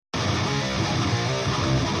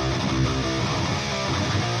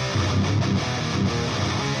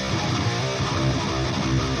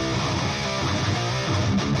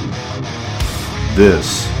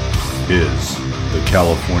This is the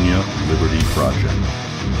California Liberty Project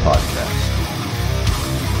podcast.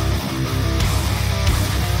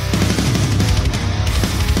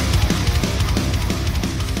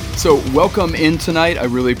 So welcome in tonight. I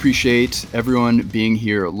really appreciate everyone being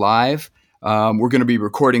here live. We're going to be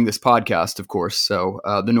recording this podcast, of course, so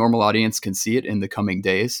the normal audience can see it in the coming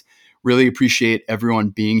days. Really appreciate everyone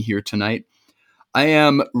being here tonight. I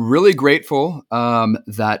am really grateful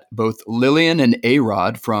that both Lillian and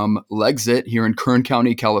Arod from LEXIT here in Kern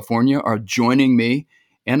County, California are joining me,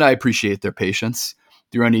 and I appreciate their patience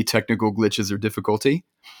through any technical glitches or difficulty.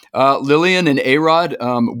 Lillian and Arod,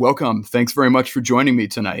 welcome. Thanks very much for joining me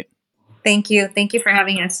tonight. Thank you. Thank you for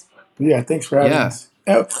having us. Yeah, thanks for having us.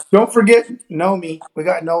 Don't forget Nomi. We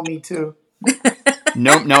got Nomi too.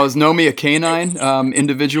 Now, is Nomi a canine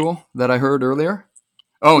individual that I heard earlier?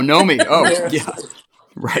 Oh, Nomi. Oh, yeah.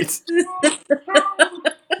 Right.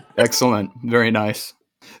 Excellent. Very nice.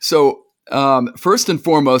 So, first and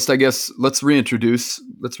foremost, I guess let's reintroduce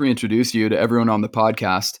you to everyone on the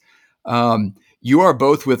podcast. You are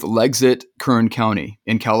both with LEXIT Kern County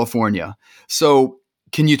in California. So,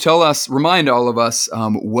 can you remind all of us,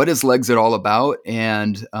 what is LEXIT all about,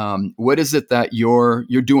 and what is it that you're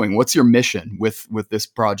doing? What's your mission with this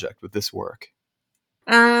project, with this work?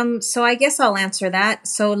 So I guess I'll answer that.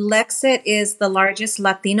 So LEXIT is the largest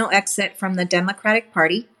Latino exit from the Democratic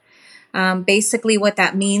Party. Basically, what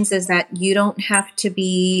that means is that you don't have to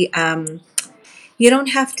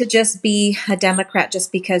just be a Democrat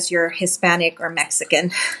just because you're Hispanic or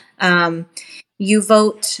Mexican. You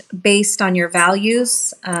vote based on your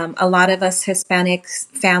values. A lot of us Hispanic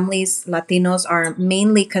families, Latinos, are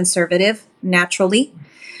mainly conservative naturally.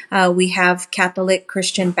 We have Catholic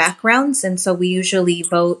Christian backgrounds, and so we usually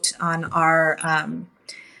vote on our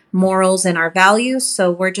morals and our values.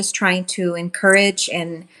 So we're just trying to encourage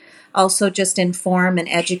and also just inform and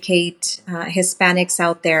educate Hispanics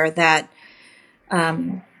out there that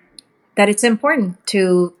it's important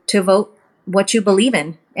to vote what you believe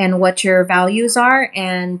in and what your values are,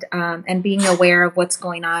 and being aware of what's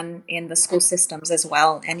going on in the school systems as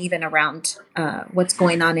well, and even around what's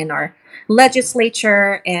going on in our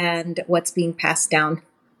legislature and what's being passed down,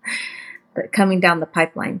 coming down the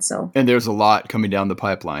pipeline. So, and there's a lot coming down the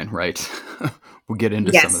pipeline, right? We'll get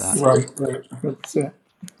into some of that. Right. 100%.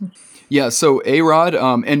 Yeah. So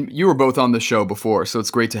Arod, and you were both on the show before, so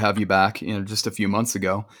it's great to have you back. Just a few months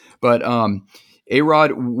ago. But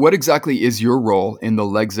Arod, what exactly is your role in the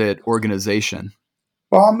LEXIT organization?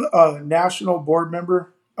 Well, I'm a national board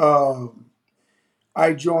member.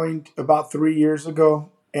 I joined about 3 years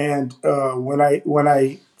ago, and when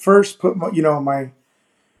I first put my hat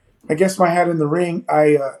in the ring,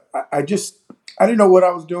 I didn't know what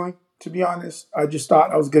I was doing, to be honest. I just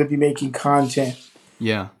thought I was going to be making content,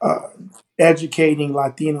 educating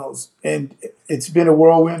Latinos, and it's been a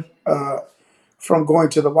whirlwind. From going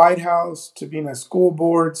to the White House to being at school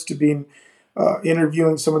boards to being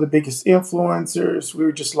interviewing some of the biggest influencers. We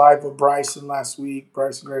were just live with Bryson last week,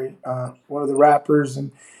 Bryson Gray, one of the rappers,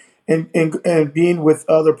 and being with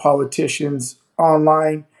other politicians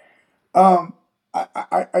online.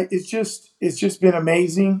 It's just been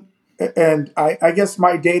amazing. And I guess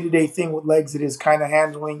my day-to-day thing with LEXIT is kind of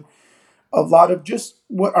handling a lot of just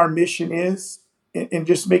what our mission is, and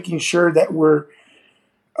just making sure that we're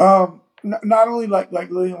not only like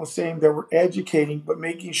Lillian was saying, that we're educating, but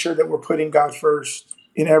making sure that we're putting God first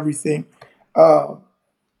in everything. I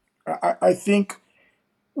think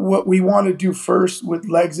what we want to do first with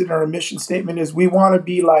LEXIT, our mission statement, is we want to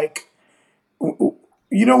be like,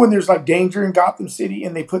 when there's like danger in Gotham City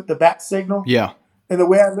and they put the bat signal? Yeah. And the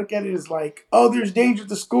way I look at it is like, oh, there's danger at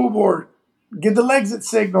the school board. Get the LEXIT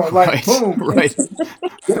signal. Like, right. Boom. Right.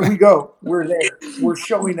 There we go. We're there. We're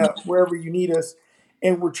showing up wherever you need us.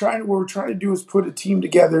 And what we're trying to do is put a team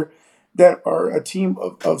together that are a team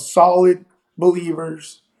of solid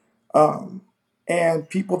believers, and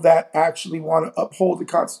people that actually want to uphold the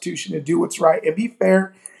Constitution and do what's right and be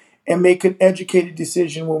fair and make an educated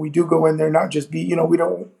decision when we do go in there. Not just be, we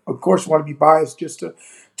don't, of course, want to be biased just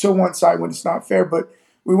to one side when it's not fair, but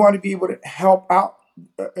we want to be able to help out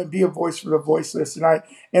and be a voice for the voiceless. And I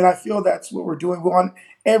feel that's what we're doing. We want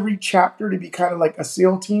every chapter to be kind of like a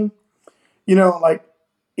SEAL team, like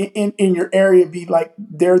in your area, be like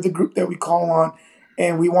they're the group that we call on,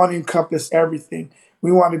 and we want to encompass everything.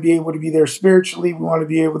 We want to be able to be there spiritually. We want to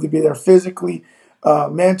be able to be there physically,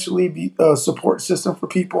 mentally, be a support system for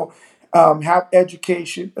people, have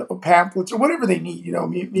education, pamphlets, or whatever they need.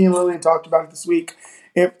 Me and Lillian talked about it this week.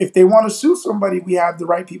 If they want to sue somebody, we have the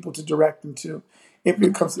right people to direct them to. If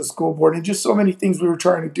it comes to the school board, and just so many things we were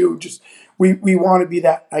trying to do. we want to be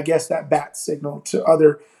that, I guess, that bat signal to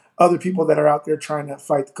other people that are out there trying to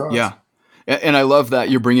fight the cause. Yeah. And I love that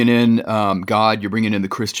you're bringing in God, you're bringing in the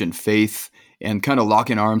Christian faith and kind of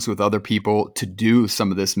locking arms with other people to do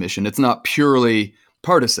some of this mission. It's not purely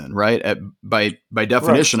partisan, right? By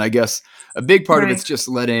definition, Right. I guess a big part of Right. it's just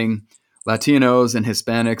letting Latinos and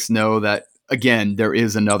Hispanics know that, again, there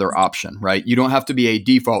is another option, right? You don't have to be a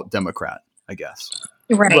default Democrat, I guess.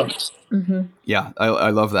 Right. Right. Mm-hmm. Yeah, I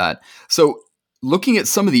love that. So, looking at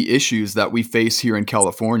some of the issues that we face here in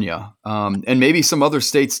California, and maybe some other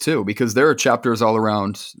states too, because there are chapters all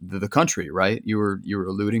around the country, right? You were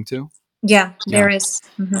alluding to. Yeah, there Yeah. is.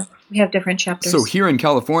 Mm-hmm. We have different chapters. So here in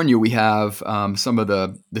California, we have some of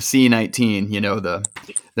the C-19,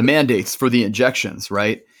 the mandates for the injections,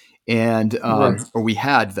 right? And Right. or we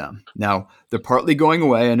had them. Now they're partly going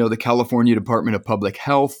away. I know the California Department of Public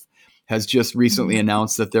Health has just recently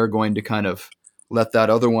announced that they're going to kind of let that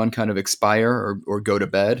other one kind of expire or go to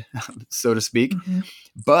bed, so to speak. Mm-hmm.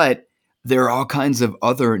 But there are all kinds of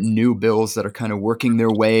other new bills that are kind of working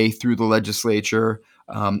their way through the legislature.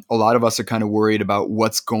 A lot of us are kind of worried about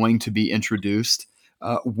what's going to be introduced.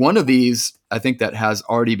 One of these, I think, that has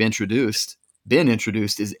already been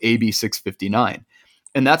introduced is AB 659.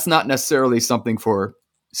 And that's not necessarily something for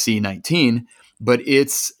C-19, but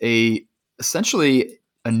it's essentially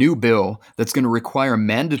a new bill that's going to require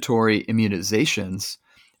mandatory immunizations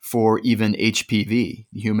for even HPV,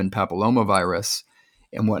 human papillomavirus,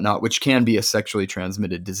 and whatnot, which can be a sexually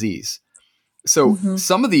transmitted disease. So Mm-hmm.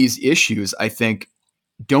 some of these issues, I think,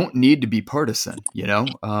 don't need to be partisan.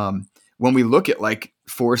 When we look at like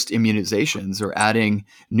forced immunizations or adding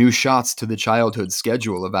new shots to the childhood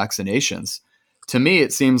schedule of vaccinations, to me,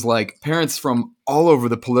 it seems like parents from all over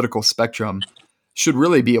the political spectrum should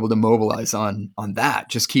really be able to mobilize on that,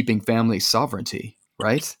 just keeping family sovereignty,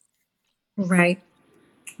 right? Right.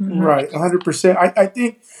 Mm-hmm. Right. 100%. I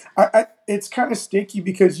think it's kind of sticky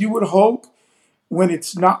because you would hope when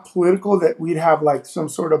it's not political that we'd have like some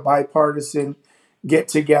sort of bipartisan get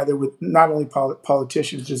together with not only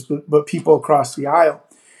politicians but people across the aisle.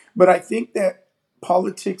 But I think that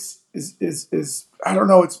politics is I don't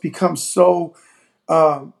know, it's become so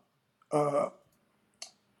um, uh,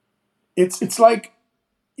 it's like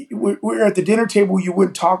we're at the dinner table, you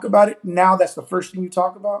wouldn't talk about it. Now that's the first thing you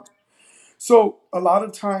talk about. So a lot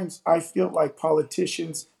of times I feel like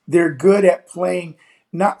politicians, they're good at playing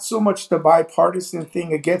not so much the bipartisan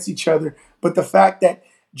thing against each other, but the fact that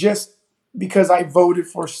just because I voted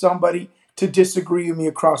for somebody to disagree with me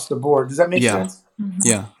across the board. Does that make Yeah. sense? Mm-hmm.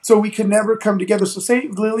 Yeah. So we could never come together. So say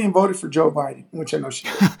Lillian voted for Joe Biden, which I know she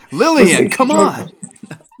did. Lillian, come on.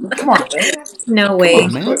 Come on, man. No Come way. on,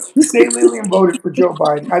 on. man. But say Lillian voted for Joe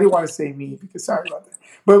Biden. I didn't want to say me because sorry about that.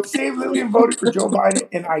 But say Lillian voted for Joe Biden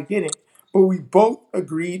and I didn't. But we both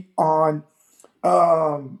agreed on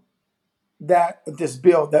um, that this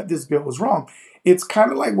bill was wrong. It's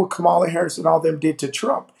kind of like what Kamala Harris and all them did to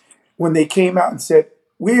Trump when they came out and said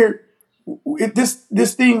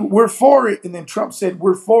this thing we're for it, and then Trump said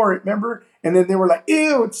we're for it. Remember? And then they were like,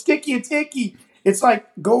 ew, it's sticky, it's icky. It's like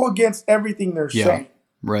go against everything they're Yeah. saying.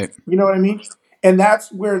 Right. You know what I mean? And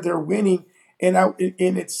that's where they're winning. And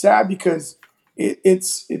it's sad because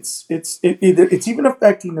it's even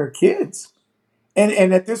affecting their kids.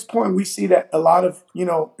 And at this point, we see that a lot of,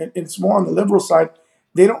 and it's more on the liberal side,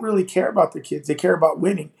 they don't really care about their kids. They care about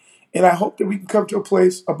winning. And I hope that we can come to a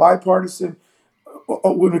place, a bipartisan,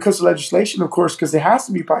 when it comes to legislation, of course, because it has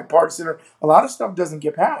to be bipartisan or a lot of stuff doesn't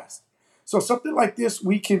get passed. So something like this,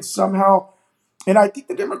 we can somehow, and I think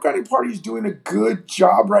the Democratic Party is doing a good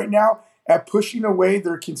job right now at pushing away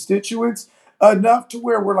their constituents enough to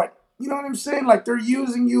where we're like, you know what I'm saying? Like they're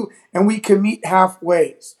using you and we can meet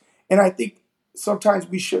halfway. And I think sometimes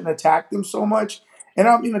we shouldn't attack them so much. And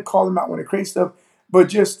I don't mean to call them out when they create stuff, but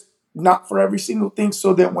just not for every single thing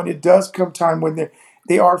so that when it does come time when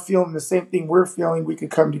they are feeling the same thing we're feeling, we can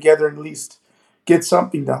come together and at least get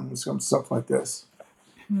something done with some stuff like this.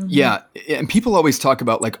 Mm-hmm. Yeah. And people always talk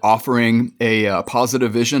about like offering a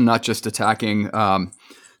positive vision, not just attacking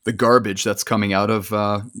the garbage that's coming out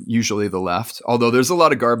of usually the left, although there's a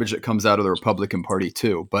lot of garbage that comes out of the Republican Party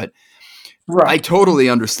too. But Right. I totally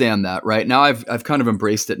understand that. Right now, I've kind of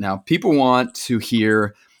embraced it now. People want to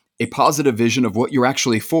hear a positive vision of what you're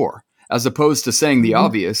actually for, as opposed to saying the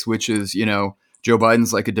obvious, which is, Joe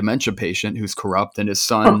Biden's like a dementia patient who's corrupt, and his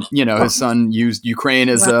son, his son used Ukraine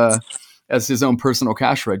as his own personal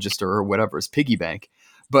cash register or whatever, his piggy bank.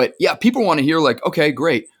 But yeah, people want to hear like, okay,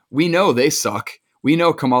 great. We know they suck. We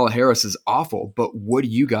know Kamala Harris is awful, but what are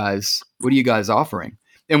you guys offering?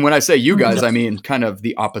 And when I say you guys, I mean kind of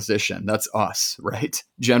the opposition. That's us, right?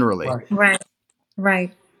 Generally. Right. Right.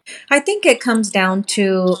 Right. I think it comes down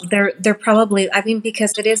to they're probably, I mean,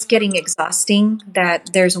 because it is getting exhausting that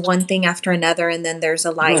there's one thing after another and then there's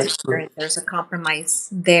a lie Right, here right. and there's a compromise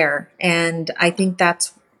there. And I think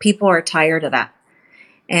that's people are tired of that.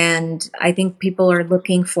 And I think people are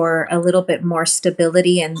looking for a little bit more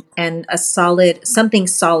stability and a solid, something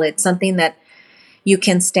that you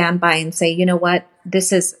can stand by and say, you know what,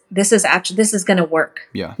 this is going to work.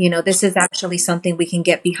 Yeah. You know, this is actually something we can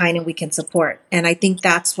get behind and we can support. And I think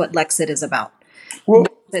that's what Lexit is about. Well,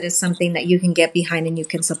 Lexit is something that you can get behind and you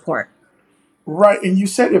can support. right, and you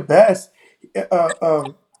said it best. Uh,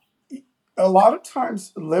 um, a lot of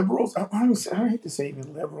times, liberals. I hate to say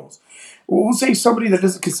even liberals. We'll say somebody that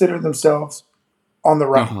doesn't consider themselves on the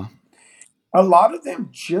right. Uh-huh. A lot of them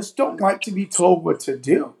just don't like to be told what to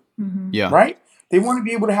do. Mm-hmm. Yeah. Right? They want to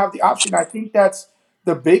be able to have the option. I think that's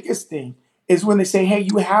the biggest thing is when they say, "Hey,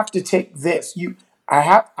 you have to take this."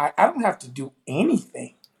 I don't have to do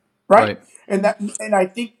anything, right? Right. And I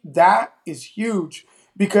think that is huge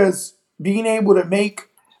because being able to make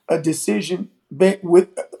a decision with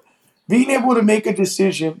being able to make a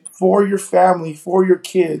decision for your family, for your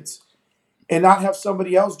kids, and not have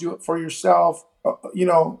somebody else do it for yourself,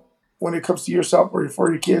 when it comes to yourself or for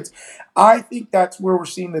your kids. I think that's where we're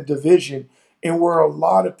seeing the division and where a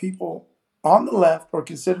lot of people on the left or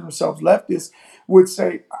consider themselves leftists would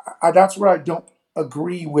say, that's where I don't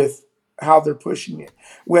agree with how they're pushing it,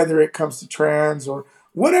 whether it comes to trans or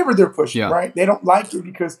whatever they're pushing, Yeah. right? They don't like it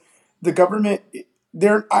because the government,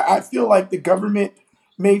 I feel like the government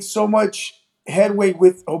made so much headway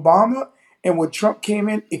with Obama, and when Trump came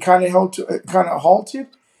in, it kind of halted.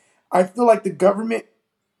 I feel like the government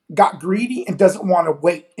got greedy and doesn't want to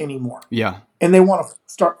wait anymore, Yeah. and they want to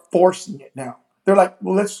start forcing it now. They're like,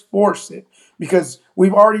 well, let's force it because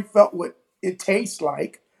we've already felt what it tastes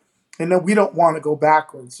like, and then we don't want to go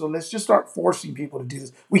backwards. So let's just start forcing people to do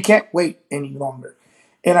this. We can't wait any longer,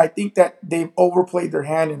 and I think that they've overplayed their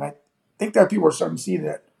hand, and I think that people are starting to see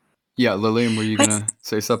that. Yeah. Lillian, were you I, going to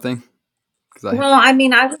say something? well, I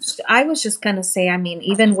mean, I was just gonna say, I mean,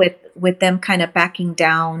 even with them kind of backing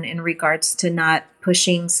down in regards to not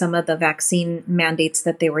pushing some of the vaccine mandates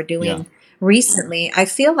that they were Yeah. doing recently, I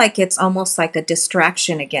feel like it's almost like a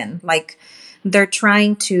distraction again. Like they're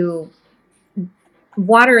trying to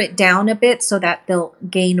water it down a bit so that they'll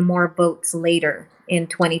gain more votes later in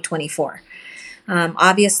 2024.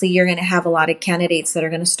 Obviously, you're going to have a lot of candidates that are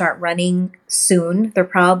going to start running soon. They're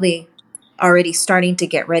probably already starting to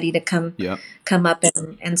get ready to Yeah. come up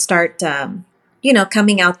and start,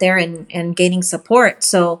 coming out there and gaining support.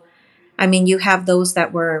 So, I mean, you have those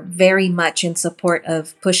that were very much in support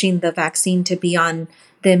of pushing the vaccine to be on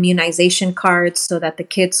the immunization cards so that the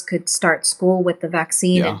kids could start school with the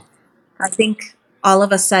vaccine. Yeah. And I think all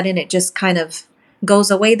of a sudden it just kind of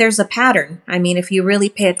goes away. There's a pattern. I mean, if you really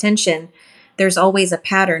pay attention, there's always a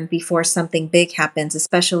pattern before something big happens,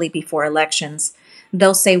 especially before elections.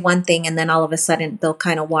 They'll say one thing and then all of a sudden they'll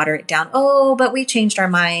kind of water it down. Oh, but we changed our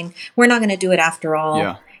mind. We're not going to do it after all.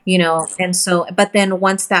 Yeah. And so, but then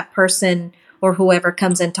once that person or whoever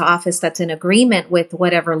comes into office that's in agreement with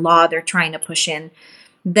whatever law they're trying to push in,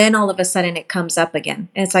 then all of a sudden it comes up again.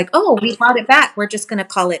 And it's like, oh, we brought it back. We're just going to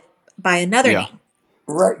call it by another Yeah. name.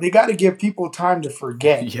 Right? They got to give people time to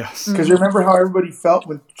forget. Yes. Because remember how everybody felt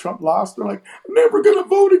when Trump lost? They're like, I'm never going to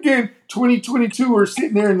vote again. 2022, we're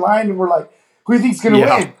sitting there in line and we're like, who do you think's going to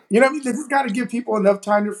Yeah. win? You know what I mean? They just got to give people enough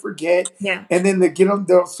time to forget. Yeah. And then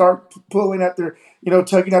they'll start pulling at their,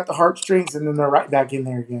 tugging at the heartstrings, and then they're right back in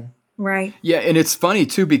there again. Right. Yeah, and it's funny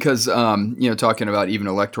too because talking about even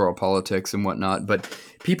electoral politics and whatnot, but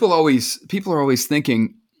people are always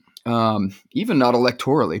thinking, even not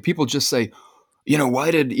electorally, people just say,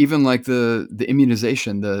 why did even like the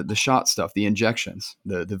immunization, the shot stuff, the injections,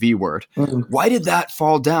 the V word, why did that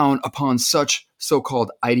fall down upon such so-called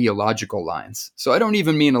ideological lines? So I don't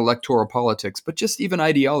even mean electoral politics, but just even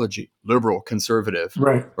ideology, liberal, conservative,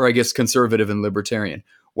 Right. or I guess conservative and libertarian.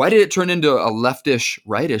 Why did it turn into a leftish,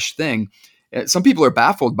 rightish thing? Some people are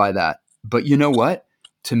baffled by that. But you know what?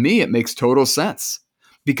 To me, it makes total sense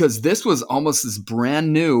because this was almost this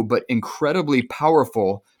brand new but incredibly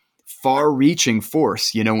powerful, far-reaching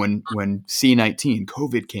force. When C-19,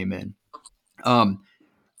 COVID came in,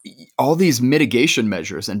 all these mitigation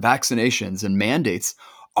measures and vaccinations and mandates,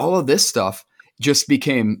 all of this stuff just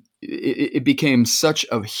became such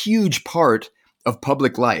a huge part of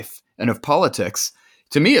public life and of politics.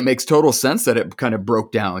 To me, it makes total sense that it kind of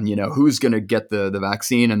broke down, who's going to get the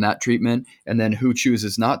vaccine and that treatment, and then who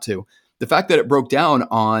chooses not to. The fact that it broke down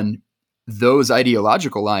on those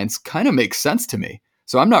ideological lines kind of makes sense to me.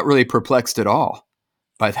 So I'm not really perplexed at all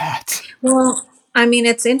by that. Well, I mean,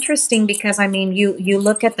 it's interesting because I mean, you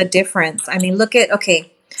look at the difference. I mean, look at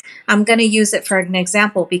okay. I'm going to use it for an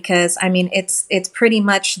example because I mean, it's pretty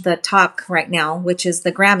much the talk right now, which is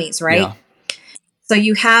the Grammys, Yeah. right? So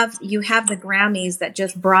you have the Grammys that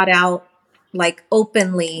just brought out like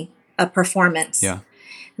openly a performance Yeah.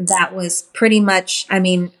 that was pretty much, I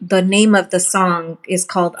mean, the name of the song is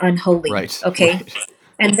called Unholy, Right. okay? Right.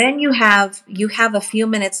 And then you have a few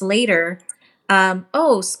minutes later,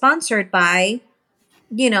 oh, sponsored by,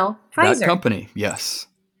 That Pfizer. company. Yes.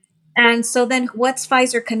 And so then what's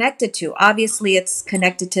Pfizer connected to? Obviously it's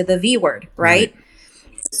connected to the V word, Right. right?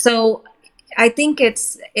 So I think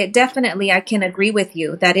it definitely, I can agree with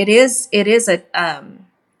you that it is a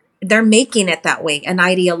they're making it that way, an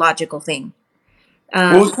ideological thing.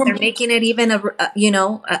 Well, it They're comes, making it even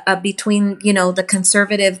a between the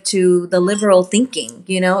conservative to the liberal thinking.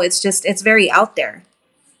 It's just it's very out there.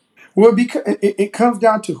 well, because it comes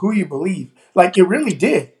down to who you believe. Like it really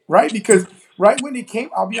did, right? Because right when it came,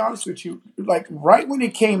 I'll be honest with you, like right when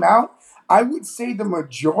it came out, I would say the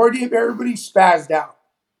majority of everybody spazzed out.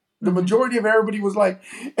 The Hmm. majority of everybody was like,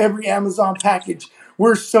 every Amazon package,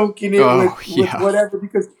 we're soaking it with Oh, with yeah. whatever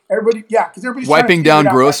because everybody, yeah, because everybody's trying to Wiping figure it down out,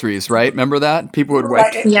 right? groceries, right? Remember that? People would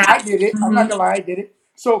wipe. Right, Yeah. I did it. I'm Hmm. not gonna lie, I did it.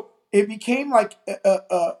 So it became like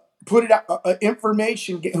put it out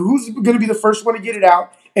information. Who's going to be the first one to get it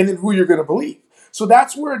out, and then who you're going to believe. So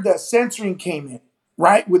that's where the censoring came in,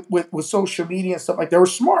 right? With social media and stuff like that. They were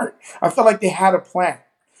smart. I felt like they had a plan.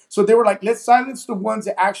 So they were like, let's silence the ones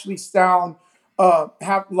that actually sound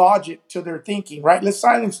have logic to their thinking, right? Let's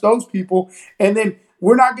silence those people, and then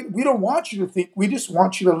we don't want you to think. We just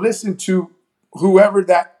want you to listen to whoever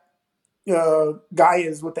that guy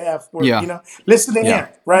is with the F word. Yeah. Listen to Yeah.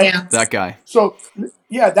 him, right? Yeah. That guy. So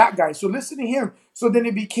yeah, that guy. So listen to him. So then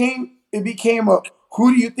it became a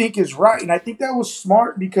who do you think is right? And I think that was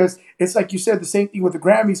smart because it's like you said, the same thing with the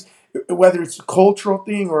Grammys, whether it's a cultural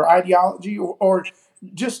thing or ideology or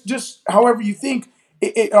just however you think,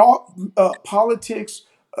 it all politics,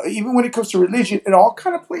 even when it comes to religion, it all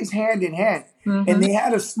kind of plays hand in hand. And Hmm. they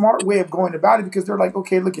had a smart way of going about it because they're like,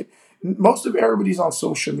 okay, look at most of everybody's on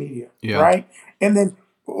social media, Yeah. right? And then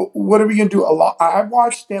what are we gonna do? A lot. I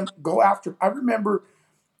watched them go after. I remember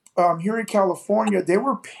here in California, they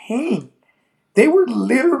were paying. They were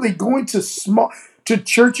literally going to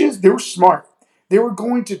churches. They were smart. They were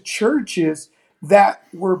going to churches that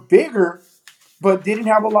were bigger but didn't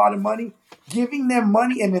have a lot of money, giving them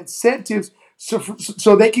money and incentives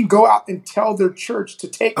so they can go out and tell their church to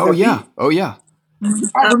take Oh, the yeah. beat. Oh, yeah.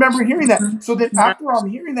 I remember hearing that. Mhm. So then Yeah. after I'm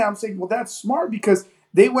hearing that, I'm saying, well, that's smart because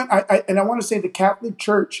they went, and I want to say the Catholic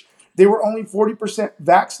Church, they were only 40%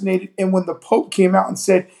 vaccinated. And when the Pope came out and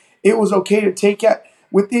said it was okay to take it,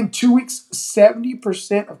 within 2 weeks,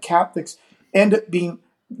 70% of Catholics end up being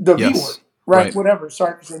the V word, Yes. right? Right. Whatever.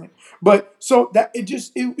 Sorry for saying it. But so that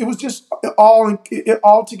it was just all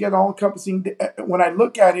together, all encompassing. When I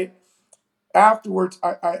look at it afterwards,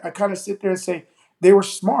 I kind of sit there and say they were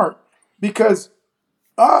smart because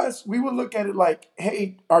us, we would look at it like,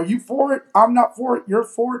 hey, are you for it? I'm not for it. You're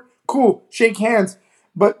for it. Cool. Shake hands.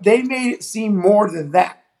 But they made it seem more than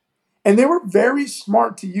that. And they were very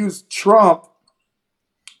smart to use Trump,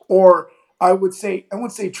 or I wouldn't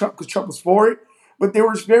say Trump because Trump was for it, but they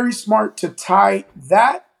were very smart to tie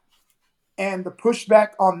that and the pushback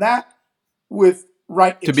on that with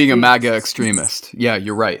right To being a MAGA extremists. extremist. Yeah,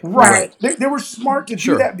 you're right. You're Right. right. Right. They were smart to do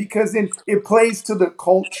Sure. that because then it plays to the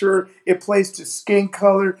culture, it plays to skin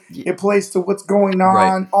color, Y- it plays to what's going Right.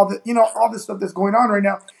 on, all the stuff that's going on right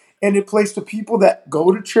now. And it plays to people that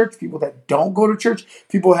go to church, people that don't go to church,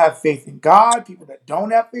 people have faith in God, people that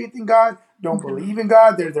don't have faith in God, don't believe in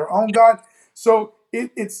God, they're their own God. So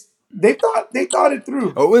it's they thought it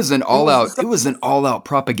through. Oh, It was just it was an all out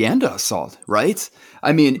propaganda assault, right?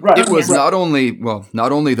 I mean, right, it Oh was yeah. right.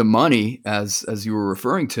 not only the money as you were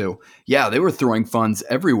referring to. Yeah, they were throwing funds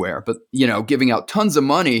everywhere, but giving out tons of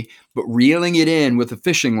money, but reeling it in with a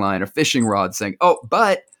fishing line, a fishing rod saying, "Oh,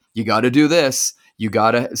 but you got to do this. You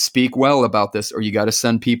got to speak well about this, or you got to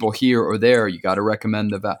send people here or there. You got to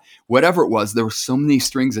recommend whatever it was." There were so many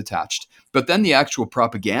strings attached. But then the actual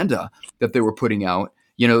propaganda that they were putting out,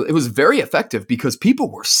 it was very effective because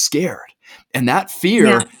people were scared. And that Yeah.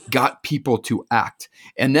 fear got people to act.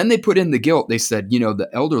 And then they put in the guilt. They said, the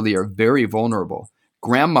elderly are very vulnerable.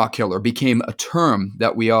 Grandma killer became a term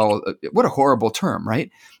that what a horrible term,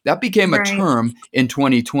 right? That became a Right. term in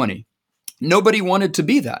 2020. Nobody wanted to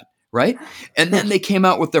be that, right? And then they came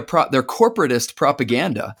out with their corporatist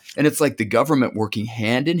propaganda. And it's like the government working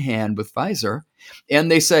hand in hand with Pfizer. And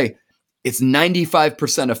they say, it's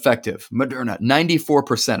 95% effective. Moderna,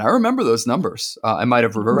 94%. I remember those numbers. I might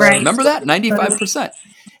have reversed. Right. Remember that? 95%.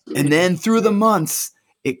 And then through the months,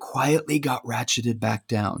 it quietly got ratcheted back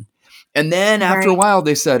down. And then after a Right. while,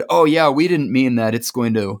 they said, oh, yeah, we didn't mean that it's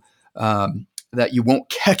going to, that you won't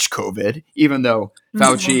catch COVID, even though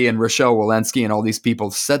Fauci and Rochelle Walensky and all these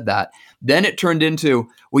people said that. Then it turned into,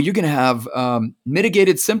 well, you're going to have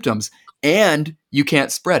mitigated symptoms and you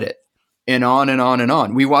can't spread it. And on and on and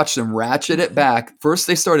on. We watched them ratchet it back. First,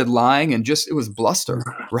 they started lying and just, it was bluster,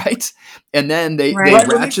 right? And then they Right. When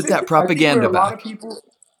they ratchet said, that propaganda back.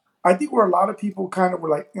 I think where a lot of people kind of were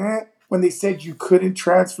like, when they said you couldn't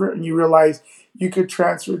transfer it and you realize you could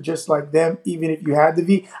transfer just like them, even if you had the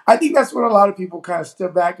V. I think that's when a lot of people kind of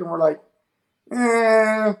stepped back and were like,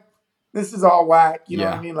 this is all whack. You know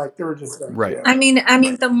what I mean? Like they were just like, Right. yeah. I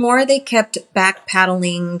mean, the more they kept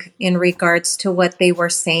backpedaling in regards to what they were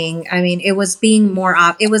saying, I mean, it was being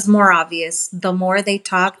it was more obvious. The more they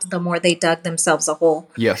talked, the more they dug themselves a hole.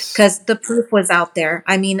 Yes. Because the proof was out there.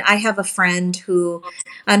 I mean, I have a friend who,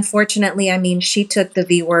 unfortunately, I mean, she took the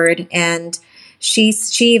V word, and she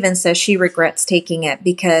even says she regrets taking it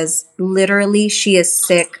because literally she is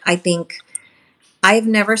sick. I think I've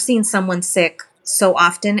never seen someone sick so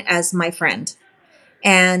often as my friend.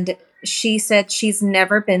 And she said she's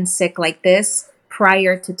never been sick like this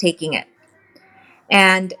prior to taking it.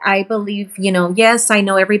 And I believe, yes, I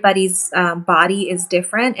know everybody's body is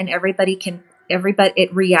different and everybody,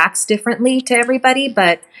 it reacts differently to everybody.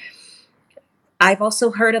 But I've also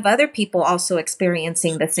heard of other people also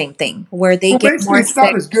experiencing the same thing where they Well, get basically, more it's not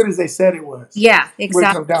sick. as good as they said it was. Yeah, When it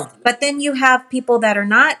exactly. comes down to it. But then you have people that are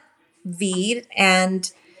not V'd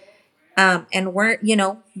and weren't,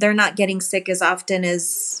 they're not getting sick as often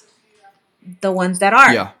as the ones that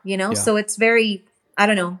are, Yeah. so it's very, I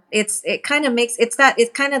don't know, it kind of makes, it's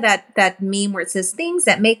kind of that meme where it says things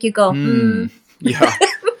that make you go, Yeah.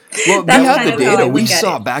 Well, we That's had kind the of how I data we look at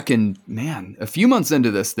saw it. back in, a few months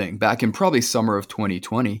into this thing, back in probably summer of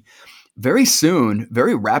 2020. Very soon,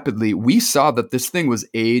 very rapidly, we saw that this thing was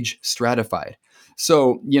age stratified.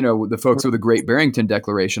 So, the folks with the Great Barrington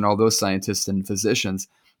Declaration, all those scientists and physicians,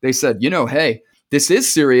 they said, hey, this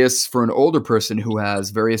is serious for an older person who has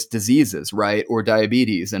various diseases, right? Or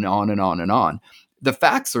diabetes and on and on and on. The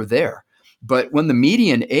facts are there. But when the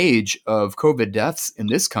median age of COVID deaths in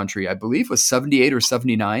this country, I believe, was 78 or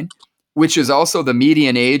 79, which is also the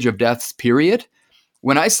median age of deaths, period.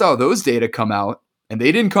 When I saw those data come out, and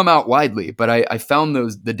they didn't come out widely, but I found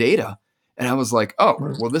the data, and I was like, oh,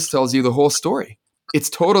 well, this tells you the whole story. It's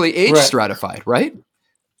totally age Right. stratified, right?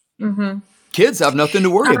 Mm-hmm. Kids have nothing to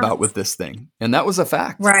worry about with this thing. And that was a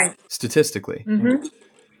fact, Right. statistically. Mm-hmm.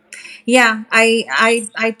 Yeah,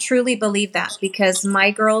 I truly believe that because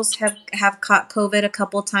my girls have caught COVID a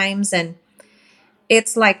couple times, and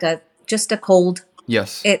it's like just a cold.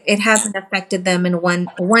 Yes. It hasn't affected them in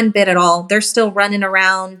one bit at all. They're still running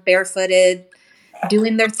around barefooted,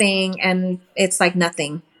 doing their thing, and it's like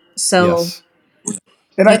nothing. So, Yes.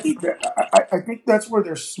 And I you think I think that's where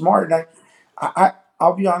they're smart. And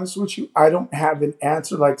I'll be honest with you. I don't have an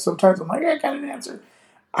answer. Like sometimes I'm like, I got an answer.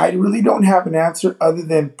 I really don't have an answer other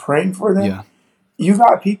than praying for them. Yeah. You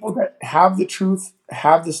got people that have the truth,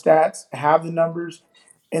 have the stats, have the numbers,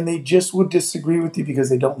 and they just would disagree with you because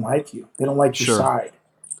they don't like you. They don't like your Sure. side.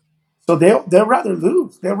 So they'll rather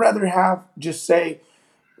lose. They'll rather have just say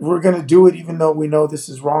we're gonna do it even though we know this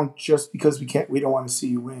is wrong just because we don't want to see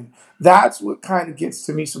you win. That's what kind of gets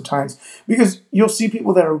to me sometimes because you'll see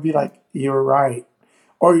people that will be like, you're right.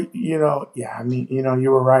 Or, yeah, I mean,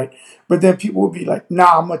 you were right. But then people will be like,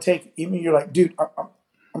 nah, I'm gonna take it. Even you're like, dude,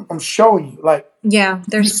 I'm showing you. Like, yeah, you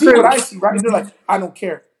there's see what proof. I see, right? They're like, I don't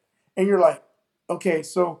care. And you're like, okay,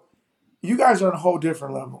 so you guys are on a whole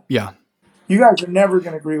different level. Yeah. You guys are never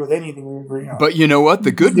gonna agree with anything we agree on. But you know what?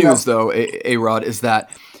 The good You know? news, though, Arod, is that,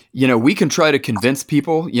 we can try to convince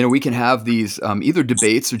people. We can have these either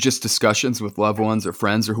debates or just discussions with loved ones or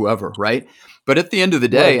friends or whoever, right? But at the end of the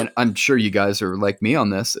day, Right. and I'm sure you guys are like me on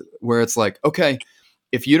this, where it's like, okay,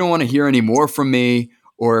 if you don't want to hear any more from me,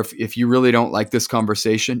 or if you really don't like this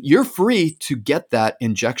conversation, you're free to get that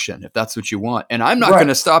injection if that's what you want. And I'm not going to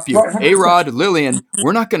Right. stop you. Right. 100%. Arod, Lillian,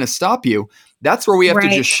 we're not going to stop you. That's where we have to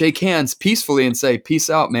Right. just shake hands peacefully and say,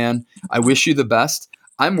 peace out, man. I wish you the best.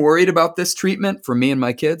 I'm worried about this treatment for me and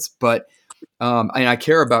my kids, but and I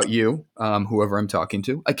care about you, whoever I'm talking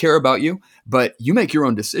to. I care about you, but you make your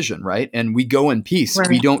own decision, right? And we go in peace. We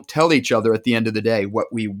Right. don't tell each other at the end of the day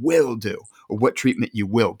what we will do or what treatment you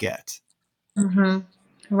will get. Mm-hmm.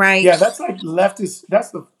 Right. Yeah, that's like leftist.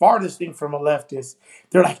 That's the farthest thing from a leftist.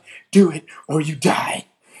 They're like, do it or you die.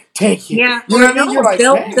 take it. Yeah, You know or what I mean? You're no, like,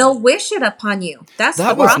 they'll man, wish it upon you. That's the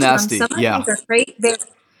That was problem. nasty. Some of Yeah. these are great.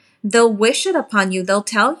 They'll wish it upon you. They'll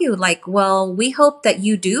tell you like, "Well, we hope that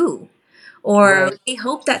you do," or right, "We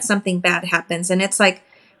hope that something bad happens." And it's like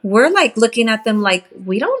we're like looking at them like,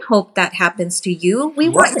 "We don't hope that happens to you. We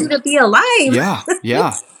want you right. to be alive." Yeah.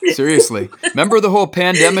 Yeah. Seriously. Remember the whole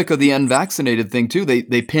pandemic of the unvaccinated thing too?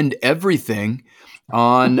 They pinned everything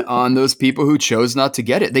on those people who chose not to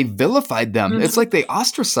get it. They vilified them. It's like they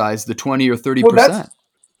ostracized the 20 or Well, that's 30%.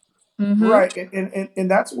 Mm-hmm. right, and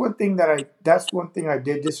that's one thing I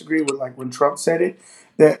did disagree with. Like when Trump said it,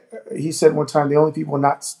 that he said one time the only people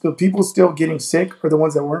not the people still getting sick are the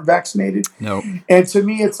ones that weren't vaccinated. Nope. And to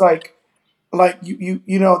me, it's like you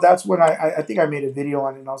know that's when I think I made a video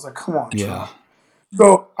on it and I was like, come on, Yeah. Trump.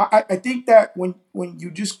 So I think that when you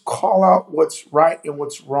just call out what's right and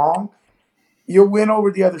what's wrong, you'll win over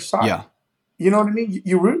the other side. Yeah. You know what I mean?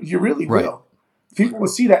 You really Right. will. People will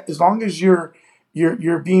see that as long as you're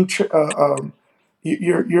being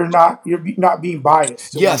you're not being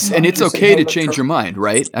biased. So like Yes, as and long as it's you're saying, okay hey, to look, change Trump. your mind,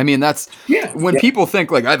 right? I mean, that's Yeah, when yeah, people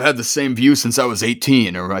think like I've had the same view since I was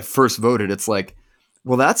 18 or I first voted. It's like,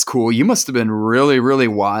 well, that's cool. You must have been really, really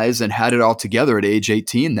wise and had it all together at age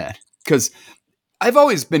 18 then. Because I've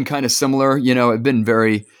always been kind of similar. I've been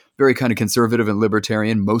very, very kind of conservative and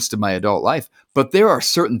libertarian most of my adult life. But there are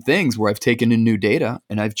certain things where I've taken in new data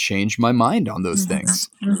and I've changed my mind on those things.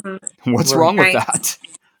 Mm-hmm. What's right. wrong with Right. that?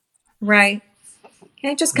 Right.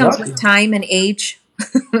 And it just comes with Nothing. time and age.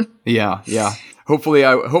 Yeah, yeah. Hopefully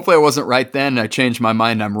I wasn't right then. I changed my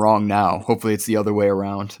mind. I'm wrong now. Hopefully it's the other way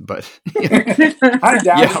around. But I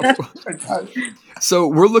doubt yeah. it. I doubt it. So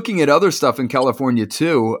we're looking at other stuff in California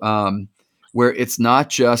too, where it's not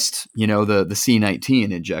just the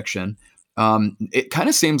C19 injection. It kind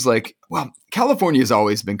of seems like California has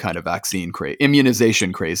always been kind of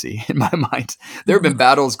immunization crazy in my mind. There have been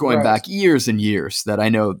battles going Right. back years and years that I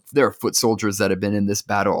know there are foot soldiers that have been in this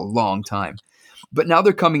battle a long time. But now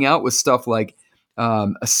they're coming out with stuff like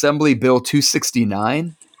Assembly Bill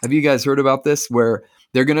 269. Have you guys heard about this? Where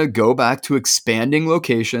they're going to go back to expanding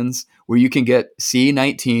locations where you can get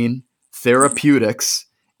C19 therapeutics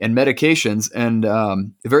and medications,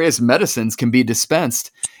 and various medicines can be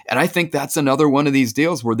dispensed. And I think that's another one of these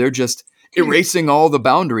deals where they're just erasing all the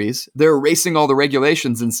boundaries. They're erasing all the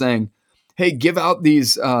regulations and saying, hey, give out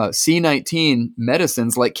these C19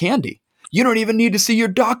 medicines like candy. You don't even need to see your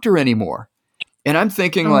doctor anymore. And I'm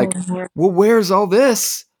thinking like, Oh, well, where's all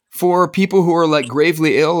this for people who are like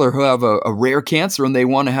gravely ill or who have a rare cancer and they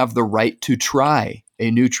want to have the right to try a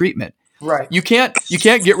new treatment? Right. You can't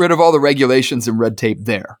get rid of all the regulations and red tape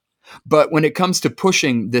there. But when it comes to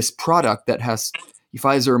pushing this product that has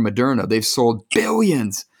Pfizer or Moderna, they've sold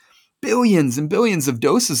billions and billions of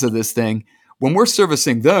doses of this thing. When we're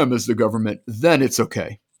servicing them as the government, then it's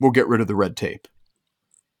okay. We'll get rid of the red tape.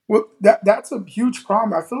 Well, that's a huge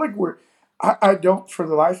problem. I feel like I don't, for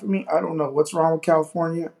the life of me, I don't know what's wrong with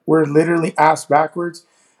California. We're literally ass backwards.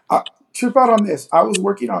 Trip out on this. I was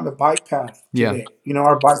working on the bike path Yeah. today.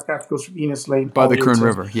 Our bike path goes from Enos Lane By all the the way Kern to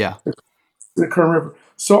River. Yeah. the Kern River.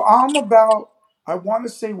 So I want to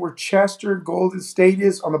say where Chester, Golden State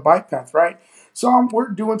is on the bike path, right? So we're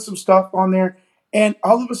doing some stuff on there. And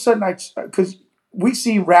all of a sudden, because we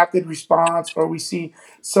see rapid response or we see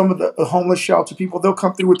some of the homeless shelter people, they'll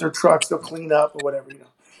come through with their trucks, they'll clean up or whatever.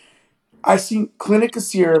 I seen Clinica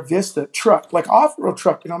Sierra Vista truck, like off-road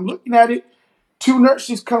truck, and I'm looking at it. Two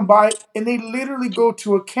nurses come by and they literally go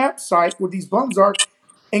to a campsite where these bums are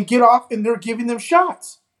and get off and they're giving them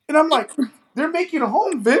shots. And I'm like, they're making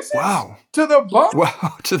home visits Wow. to the bums.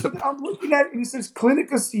 Wow. So I'm looking at it and it says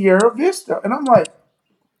Clinica Sierra Vista. And I'm like,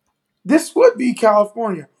 this would be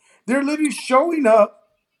California. They're literally showing up.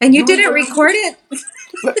 and you doing didn't whatever. record it?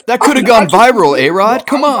 That could have gone viral, A-Rod. No, I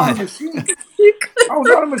Come was on a on. machine. I was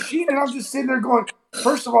on a machine and I'm just sitting there going,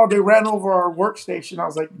 first of all, they ran over our workstation. I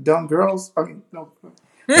was like, dumb girls. I mean, no.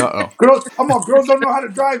 Uh-oh. Girls, come on, girls don't know how to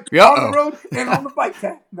drive on the Uh-oh. road and on the bike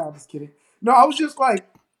path. No, I'm just kidding. No, I was just like,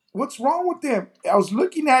 what's wrong with them? I was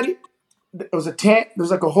looking at it. It was a tent.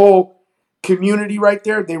 There's like a whole community right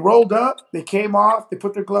there. They rolled up. They came off. They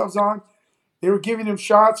put their gloves on. They were giving them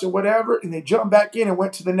shots or whatever, and they jumped back in and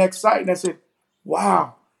went to the next site. And I said,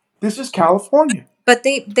 wow, this is California. But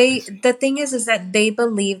the thing is that they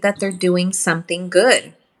believe that they're doing something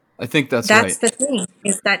good. I think that's That's right. the thing,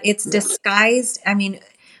 is that it's disguised. I mean,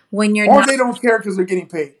 when you're Or not, they don't care because they're getting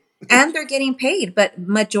paid. and they're getting paid, but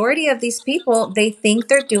majority of these people, they think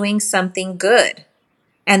they're doing something good.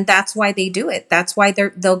 And that's why they do it. That's why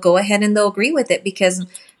they'll go ahead and they'll agree with it, because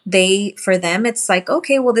for them, it's like,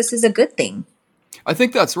 okay, well, this is a good thing. I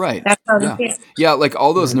think that's right. That's how Yeah. they feel. Yeah. Like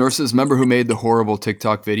all those Right. nurses, remember who made the horrible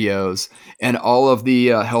TikTok videos, and all of the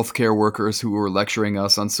healthcare workers who were lecturing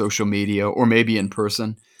us on social media or maybe in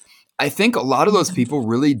person. I think a lot of those people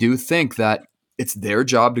really do think that it's their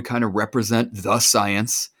job to kind of represent the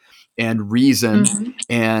science and reason. Mhm.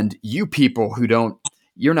 And you people who don't,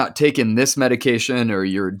 you're not taking this medication or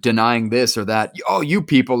you're denying this or that. Oh, you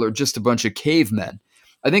people are just a bunch of cavemen.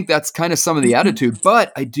 I think that's kind of some of the attitude.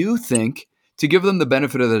 But I do think, to give them the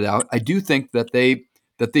benefit of the doubt, I do think that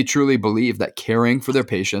they truly believe that caring for their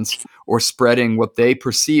patients or spreading what they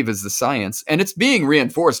perceive as the science, and it's being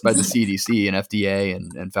reinforced by the CDC and FDA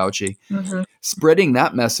and Fauci, Mhm. spreading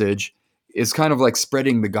that message is kind of like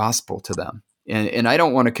spreading the gospel to them. And I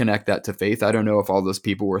don't want to connect that to faith. I don't know if all those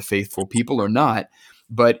people were faithful people or not,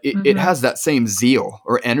 but it Mhm. has that same zeal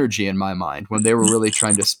or energy in my mind when they were really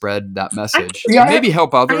trying to spread that I message think Yeah, and maybe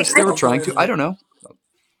help others. They I were oh, go trying ahead, to. I Lily. don't know.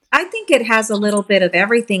 I think it has a little bit of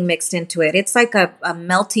everything mixed into it. It's like a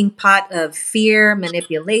melting pot of fear,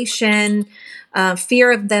 manipulation,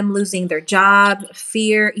 fear of them losing their job,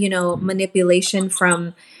 fear, manipulation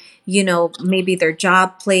from, maybe their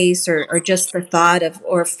job place or just the thought of,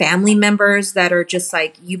 or family members that are just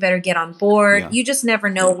like, you better get on board. Yeah. You just never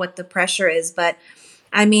know what the pressure is. But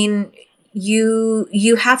I mean,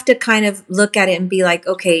 you have to kind of look at it and be like,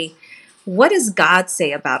 okay, what does God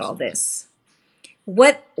say about all this?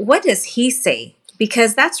 What does he say?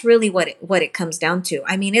 Because that's really what it comes down to.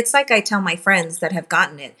 I mean, it's like I tell my friends that have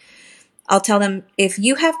gotten it. I'll tell them, if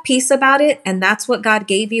you have peace about it and that's what God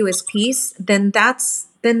gave you is peace, then that's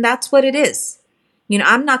what it is.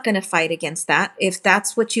 I'm not going to fight against that. If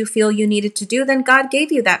that's what you feel you needed to do, then God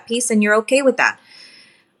gave you that peace and you're okay with that.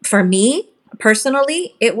 For me,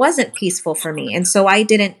 personally, it wasn't peaceful for me, and so I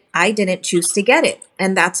didn't choose to get it,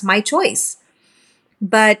 and that's my choice.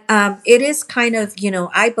 But it is kind of,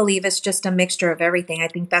 I believe it's just a mixture of everything. I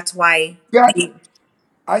think that's why. Yeah,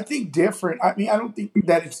 I think different. I mean, I don't think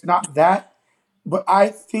that it's not that, but I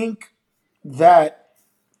think that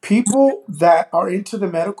people that are into the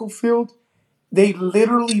medical field, they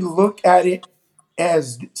literally look at it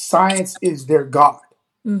as science is their god.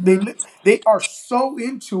 They Hmm. li- they are so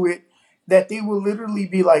into it that they will literally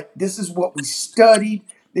be like, "This is what we studied.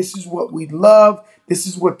 This is what we love. This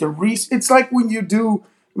is what the research." It's like when you do.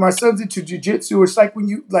 My son's into jujitsu. It's like when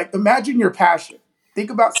you like imagine your passion. Think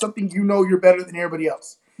about something you know you're better than everybody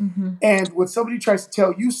else. Hmm. And when somebody tries to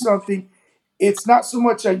tell you something, it's not so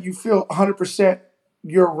much that you feel 100%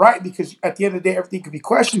 you're right, because at the end of the day, everything could be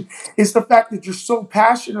questioned. It's the fact that you're so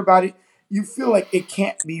passionate about it, you feel like it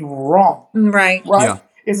can't be wrong, Right. right? Yeah.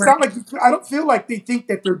 It's Right. not like I don't feel like they think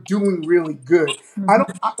that they're doing really good. I don't.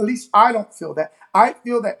 Hmm. At least I don't feel that. I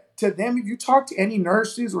feel that to them, if you talk to any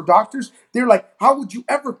nurses or doctors, they're like, "How would you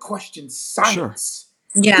ever question Sure. science?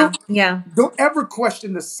 Yeah. Don't Yeah. don't ever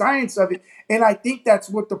question the science of it." And I think that's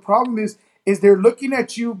what the problem is they're looking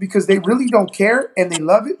at you because they really don't care and they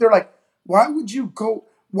love it. They're like, why would you go?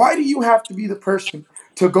 Why do you have to be the person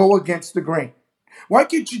to go against the grain? Why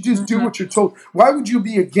can't you just do Hmm. what you're told? Why would you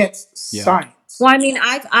be against Yeah. science? Well, I mean,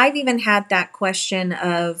 I've even had that question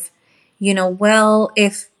of, well,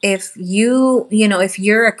 if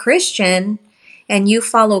you're a Christian and you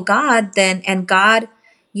follow God, then and God,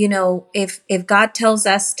 if God tells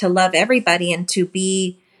us to love everybody and to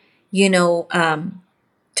be, you know, um,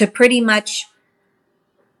 to pretty much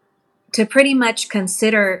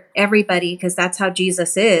consider everybody, because that's how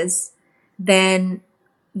Jesus is, then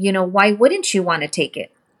why wouldn't you want to take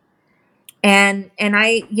it? And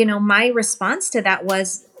I, my response to that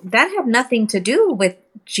was, that had nothing to do with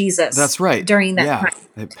Jesus That's right. during that Yeah.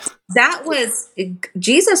 time. That was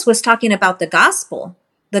Jesus was talking about the gospel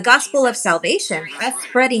of salvation, us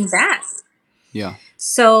spreading that. Yeah.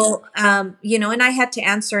 So, and I had to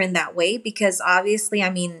answer in that way because obviously, I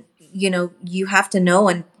mean, you have to know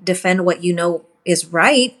and defend what you know is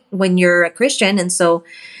right when you're a Christian. And so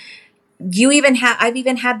I've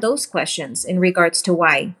even had those questions in regards to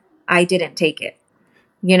why I didn't take it,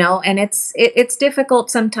 and it's difficult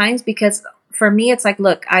sometimes because for me, it's like,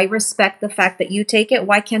 look, I respect the fact that you take it.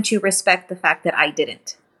 Why can't you respect the fact that I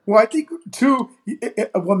didn't? Well, I think too,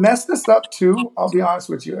 what messed us up too, I'll be honest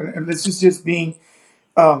with you, and this is just being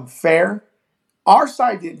fair. Our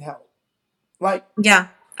side didn't help. Like Yeah,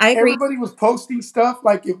 I agree. everybody was posting stuff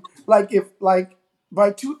like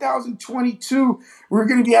by 2022 we're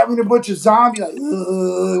gonna be having a bunch of zombies like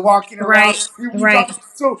walking around. Right, We right.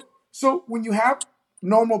 talk, so when you have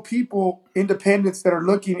normal people, independents that are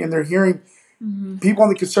looking and they're hearing Hmm. people on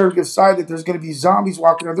the conservative side that there's gonna be zombies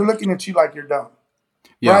walking around, they're looking at you like you're dumb,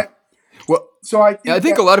 Yeah. right? Well, So I I think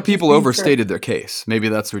think a that lot of just people being fair. overstated their case. Maybe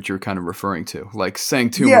that's what you're kind of referring to, like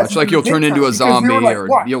saying too Yes, much, like you'll big turn into time, a because they were zombie like, or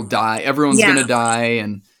 "What?" you'll die. Everyone's going Yeah. to die.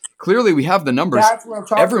 And clearly we have the numbers. That's what I'm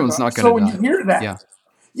talking Everyone's about. not going to So when you die. hear that, Yeah.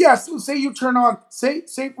 yeah. So say you turn on, say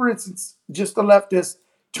for instance, just the leftist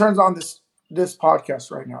turns on this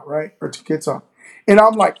podcast right now, right, or gets on, and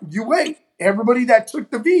I'm like, you wait, everybody that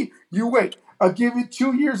took the V, you wait. I'll give it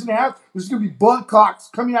 2 years and a half. There's gonna be blood clots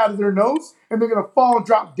coming out of their nose, and they're gonna fall and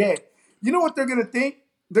drop dead. You know what they're gonna think?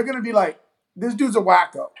 They're gonna be like, this dude's a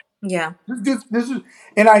wacko. Yeah. This is,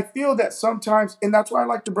 and I feel that sometimes, and that's why I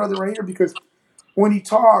like the brother right here, because when he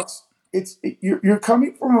talks, you're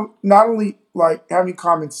coming from not only like having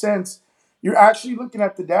common sense, you're actually looking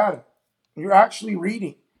at the data, you're actually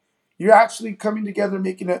reading, you're actually coming together,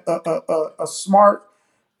 making a smart,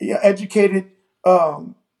 yeah, educated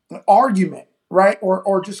argument, right?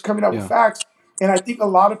 Or just coming up with Yeah. facts. And I think a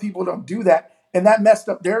lot of people don't do that, and that messed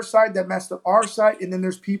up their side, that messed up our side, and then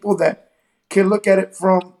there's people that can look at it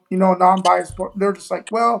from a non-biased point. They're just like,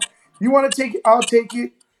 well, you want to take it, I'll take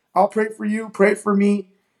it. I'll pray for you, pray for me,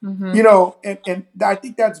 Mm-hmm. and I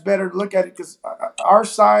think that's better to look at it, because our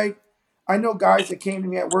side, I know guys that came to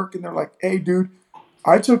me at work and they're like, hey, dude,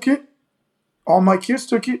 I took it. All my kids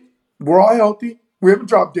took it. We're all healthy. We haven't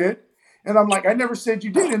dropped dead. And I'm like, I never said you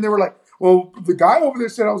did. And they were like, well, the guy over there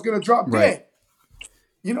said I was going to drop Right. dead.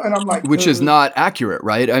 And I'm like, Which is not accurate,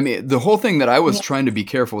 right? I mean, the whole thing that I was Yeah. trying to be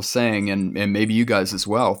careful saying, and maybe you guys as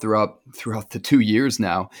well throughout the 2 years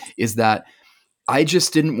now, is that I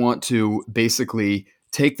just didn't want to basically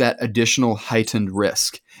take that additional heightened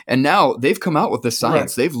risk. And now they've come out with the right,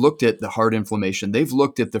 science. They've looked at the heart inflammation. They've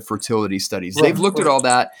looked at the fertility studies. right, They've looked at right, all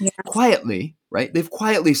that Yeah. quietly, right? They've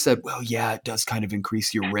quietly said, well, yeah, it does kind of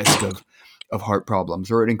increase your risk of heart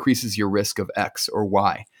problems, or it increases your risk of X or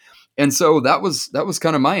Y. And so that was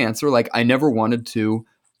kind of my answer. Like, I never wanted to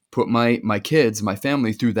put my kids, my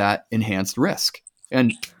family through that enhanced risk.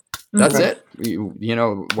 And that's Mm-hmm. right,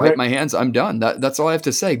 it. Wipe right. my hands. I'm done. That's all I have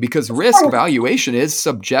to say, because risk valuation is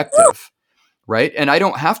subjective, right? And I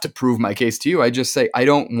don't have to prove my case to you. I just say I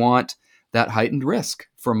don't want that heightened risk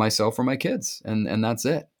for myself or my kids, and that's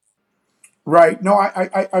it. Right. No,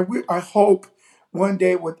 I hope one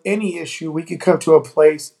day with any issue we could come to a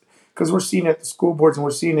place, because we're seeing it at the school boards and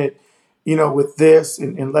we're seeing it, with this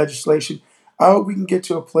and legislation. I hope we can get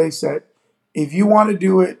to a place that if you want to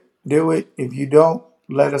do it, do it. If you don't,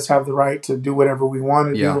 let us have the right to do whatever we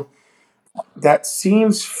want to Yeah. do. That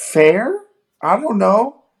seems fair. I don't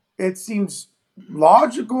know. It seems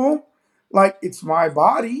logical. Like, it's my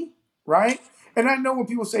body, right? And I know when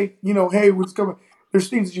people say, hey, what's coming? There's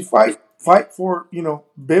things that you fight for,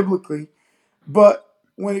 biblically. But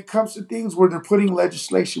when it comes to things where they're putting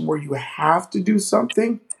legislation where you have to do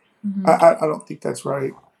something, I, Mm-hmm. I, I don't think that's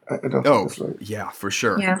right. I don't think Oh, that's right. yeah, for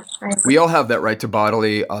sure. Yeah. I agree. We all have that right to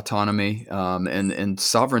bodily autonomy, and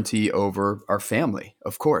sovereignty over our family,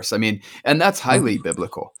 of course. I mean, and that's highly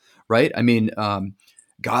biblical, right? I mean,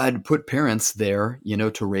 God put parents there,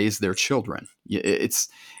 to raise their children. It's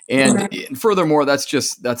and Right. furthermore,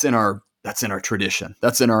 that's in our tradition.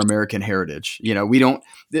 That's in our American heritage. We don't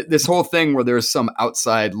this whole thing where there's some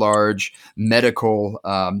outside large medical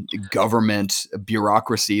government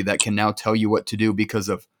bureaucracy that can now tell you what to do because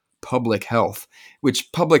of public health,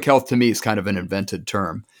 which public health to me is kind of an invented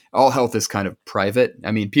term. All health is kind of private.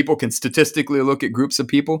 I mean, people can statistically look at groups of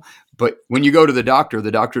people, but when you go to the doctor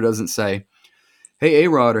doesn't say, hey,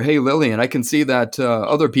 Arod, or hey, Lillian, I can see that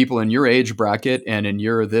other people in your age bracket and in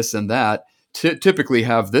your this and that typically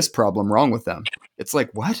have this problem wrong with them. It's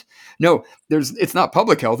like, what? No, it's not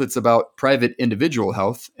public health. It's about private individual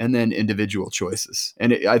health and then individual choices.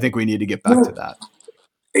 And I think we need to get back to that.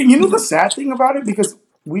 And the sad thing about it, because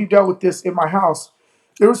we dealt with this in my house,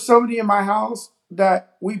 there was somebody in my house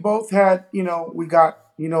that we both had, we got,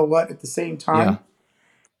 at the same Yeah. time.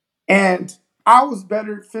 And I was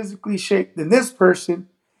better physically shaped than this person,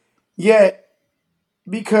 yet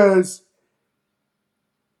because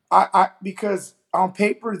because on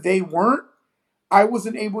paper they weren't, I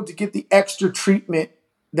wasn't able to get the extra treatment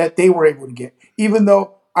that they were able to get, even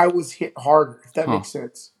though I was hit harder, if that Huh. makes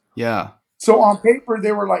sense. Yeah. So on paper,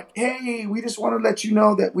 they were like, "Hey, we just want to let you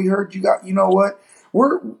know that we heard you got. You know what?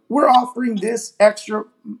 We're offering this extra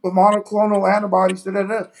monoclonal antibodies. Da, da,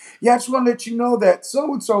 da. Yeah, I just want to let you know that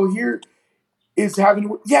so and so here is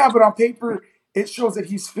having. Yeah, but on paper, it shows that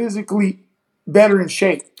he's physically better in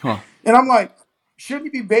shape. Huh. And I'm like, shouldn't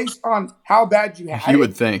it be based on how bad you had You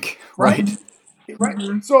would it, think, right? right? Right.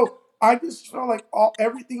 Mm-hmm. So I just felt like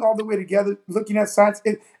everything all the way together, looking at science,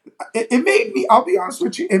 it made me. I'll be honest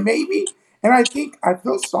with you, it made me, and I think I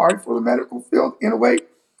feel sorry for the medical field in a way.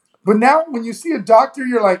 But now, when you see a doctor,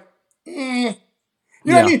 you're like, eh.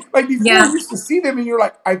 You know what I Yeah. mean? Like before, you Yeah. used to see them and you're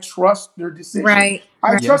like, I trust their decision. Right.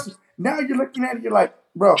 I Right. Yeah. trust it. Now you're looking at it, you're like,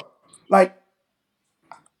 bro, like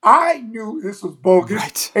I knew this was bogus,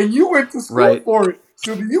 Right. and you went to school Right. for it.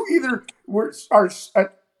 So you either are an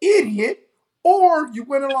idiot, or you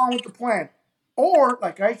went along with the plan, or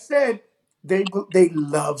like I said, they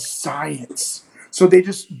love science, so they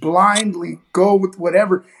just blindly go with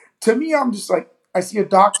whatever. To me, I'm just like I see a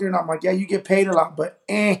doctor, and I'm like, yeah, you get paid a lot, but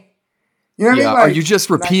you know what I mean? Yeah. Are you Like, just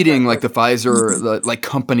nice repeating like guy, the Pfizer like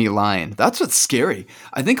company line? That's what's scary.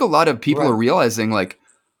 I think a lot of people are right? realizing like,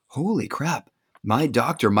 holy crap, my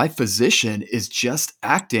doctor, my physician is just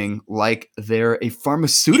acting like they're a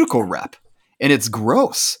pharmaceutical rep, and it's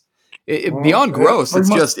gross. Well, Beyond that's gross, pretty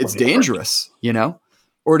much it's what they are. dangerous, you know?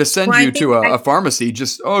 Or to send Well, I you think to a pharmacy,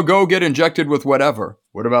 just, oh, go get injected with whatever.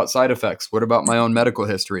 What about side effects? What about my own medical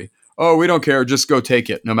history? Oh, we don't care. Just go take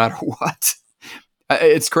it no matter what.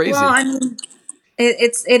 It's well, crazy. I mean,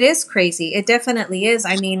 it is crazy. It definitely is.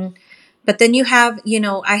 I mean, but then you have,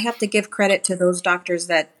 I have to give credit to those doctors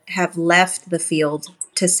that have left the field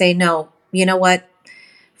to say, no, you know what?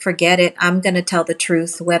 Forget it. I'm going to tell the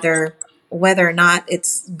truth, whether or not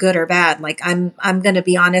it's good or bad. Like I'm going to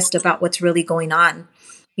be honest about what's really going on.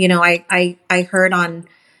 I heard on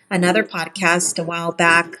another podcast a while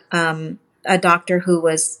back, a doctor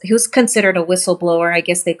who's considered a whistleblower, I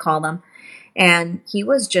guess they call them. And he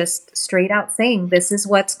was just straight out saying, this is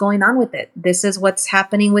what's going on with it. This is what's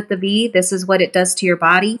happening with the V. This is what it does to your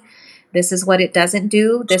body. This is what it doesn't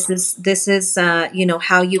do. This is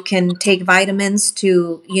how you can take vitamins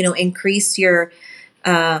to, increase your,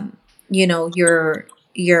 um,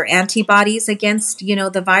 your antibodies against,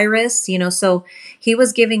 the virus, so he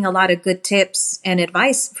was giving a lot of good tips and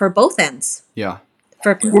advice for both ends Yeah.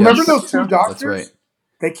 for people. Remember Yes. those two That's right. doctors?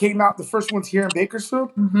 They came out. The first one's here in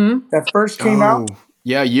Bakersfield. Mm-hmm. That first came out. Oh,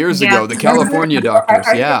 yeah. Years Yeah. ago, the Remember California that? doctors. I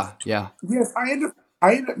ended up Yeah. Yeah. yes, I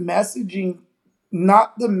ended up messaging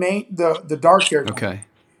not the dark haired one, Okay.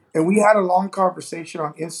 and we had a long conversation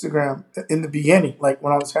on Instagram in the beginning, like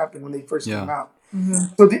when they first came Yeah. out.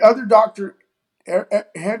 Mm-hmm. So the other doctor,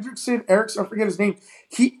 Erickson, I forget his name.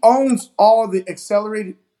 He owns all of the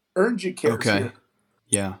accelerated urgent cares Okay. here.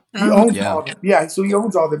 Yeah. He Oh, owns Yeah. all of them. Yeah, so he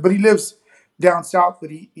owns all of them, but he lives down south,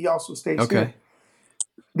 but he also stays here. Okay.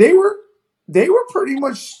 They were they were pretty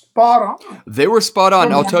much spot on They were spot on.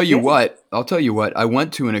 from I'll the tell you beginning. what. I'll tell you what. I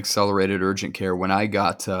went to an accelerated urgent care when I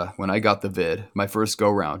got the vid, my first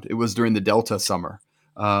go round. It was during the Delta summer.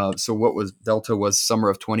 So what was Delta was summer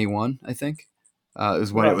of 21, I think.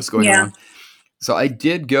 Is when it Right. was going yeah. around. So I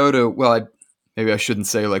did go to, well, maybe I shouldn't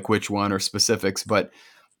say like which one or specifics, but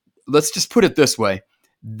let's just put it this way.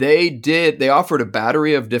 They offered a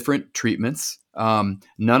battery of different treatments. None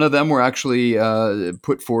of them were actually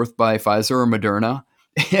put forth by Pfizer or Moderna.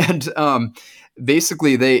 And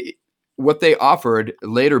basically what they offered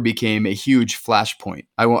later became a huge flashpoint.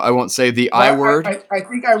 I won't say the I Well, word. I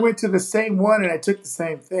think I went to the same one and I took the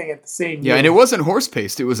same thing at the same Yeah, and it meeting. wasn't horse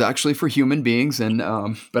paste. It was actually for human beings, and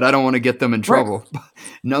but I don't want to get them in Right. trouble.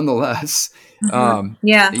 Nonetheless, Mm-hmm.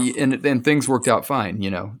 Yeah. and things worked out fine.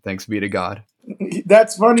 Thanks be to God.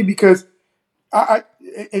 That's funny because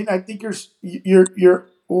and I think you're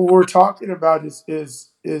what we're talking about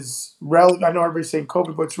is relevant. I know everybody's saying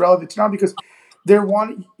COVID, but it's relevant now because they're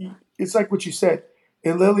wanting. It's like what you said,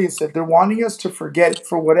 and Lillian said they're wanting us to forget it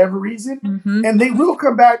for whatever reason, Mm-hmm. and they will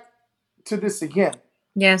come back to this again.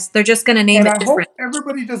 Yes, they're just going to name And it I different. hope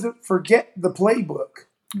everybody doesn't forget the playbook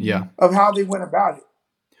Yeah, of how they went about it.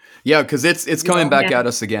 yeah, because it's You coming know, back Yeah. at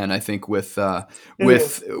us again. I think with it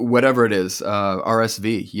is. whatever it is,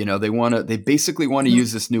 RSV. They basically want to Mhm.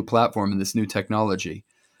 use this new platform and this new technology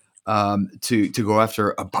to go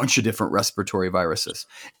after a bunch of different respiratory viruses.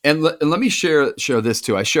 And let me share this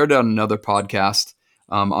too. I shared it on another podcast,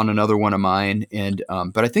 on another one of mine, and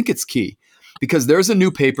but I think it's key because there's a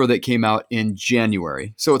new paper that came out in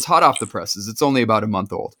January, so it's hot off the presses. It's only about a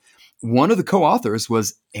month old. One of the co-authors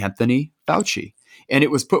was Anthony Fauci, and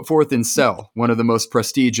it was put forth in Cell, one of the most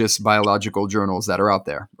prestigious biological journals that are out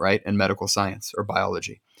there, right, in medical science or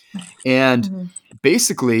biology. And Mm-hmm.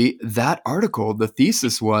 basically, that article, the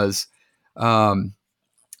thesis was um,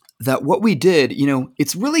 that what we did,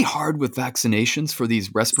 it's really hard with vaccinations for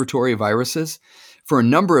these respiratory viruses for a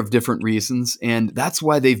number of different reasons. And that's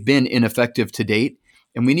why they've been ineffective to date.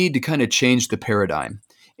 And we need to kind of change the paradigm.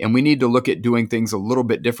 And we need to look at doing things a little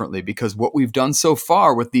bit differently because what we've done so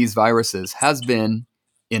far with these viruses has been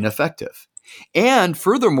ineffective. And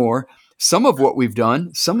furthermore, some of what we've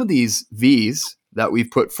done, some of these Vs that we've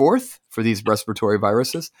put forth for these respiratory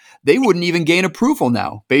viruses, they wouldn't even gain approval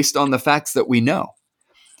now based on the facts that we know.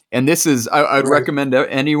 And this is, I'd Right. recommend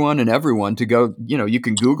anyone and everyone to go, you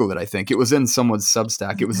can Google it. I think it was in someone's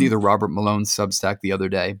Substack. It was either Robert Malone's Substack the other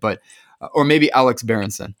day, or maybe Alex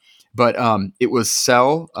Berenson. But it was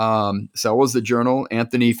Cell. Cell was the journal.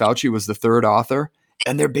 Anthony Fauci was the third author.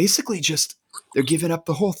 And they're basically they're giving up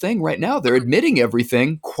the whole thing right now. They're admitting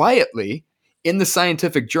everything quietly in the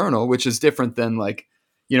scientific journal, which is different than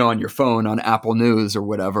on your phone on Apple News or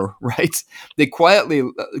whatever, right? They quietly,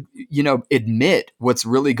 admit what's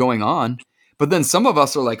really going on. But then some of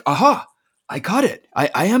us are like, aha, I got it. I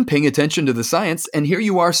am paying attention to the science. And here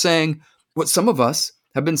you are saying what some of us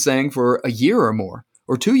have been saying for a year or more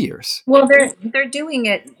or 2 years. Well, they're doing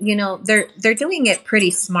it, they're doing it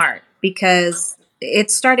pretty smart because it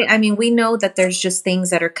started. I mean, we know that there's just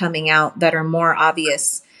things that are coming out that are more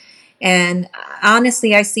obvious. And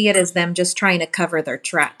honestly, I see it as them just trying to cover their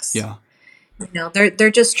tracks. Yeah. They're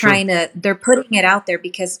just Sure. they're putting it out there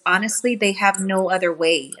because honestly, they have no other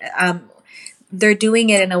way. They're doing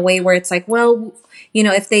it in a way where it's like, well,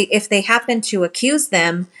 if they happen to accuse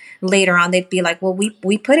them later on, they'd be like, well,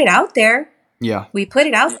 we put it out there. Yeah. We put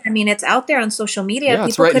it out. I mean, it's out there on social media. Yeah,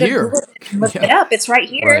 it's People right could have here. Googled it and looked Yeah. it up. It's right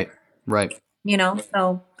here. Right.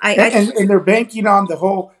 So I And they're banking on the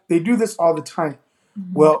whole. They do this all the time.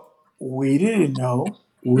 Well, we didn't know.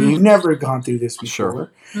 We've never gone through this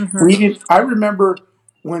before. Sure. We didn't. I remember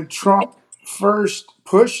when Trump first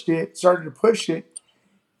started to push it.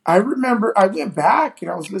 I remember I went back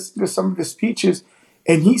and I was listening to some of his speeches,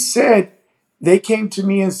 and he said they came to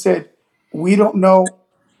me and said, "We don't know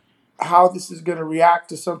how this is going to react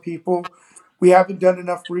to some people. We haven't done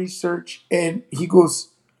enough research." And he goes,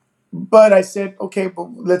 "But," I said, "Okay, but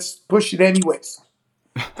let's push it anyways."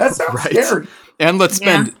 That sounds Right. scary. And let's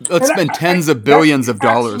spend And tens of billions of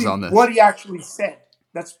dollars on this. What he actually said.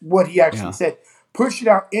 That's what he actually Yeah. said. Push it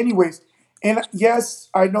out anyways. And yes,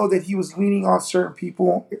 I know that he was leaning on certain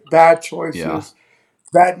people, bad choices, Yeah.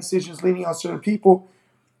 bad decisions, leaning on certain people.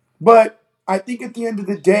 But I think at the end of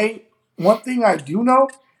the day, one thing I do know,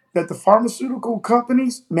 that the pharmaceutical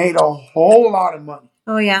companies made a whole lot of money.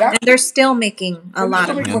 Oh yeah, That- and they're still making a And lot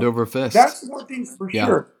still of make money. Hand over fist. That's one thing for Yeah.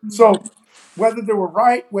 sure. So whether they were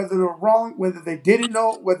right, whether they were wrong, whether they didn't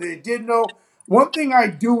know, whether they did know, one thing I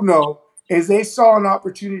do know is they saw an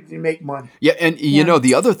opportunity to make money. Yeah, and Yeah.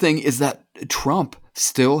 the other thing is that Trump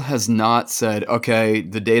still has not said, okay,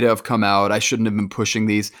 the data have come out, I shouldn't have been pushing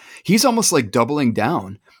these. He's almost like doubling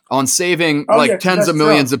down on saving Oh, yeah, tens that's of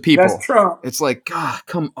millions Trump. of people. That's Trump. It's like, God,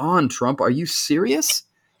 come on, Trump. Are you serious?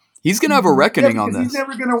 He's going to have a reckoning on because this. he's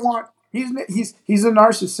never going to want. He's a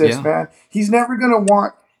narcissist, Yeah. man. He's never going to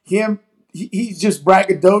want him. He's just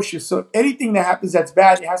braggadocious. So anything that happens that's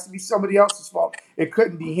bad, it has to be somebody else's fault. It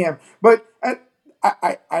couldn't be him. But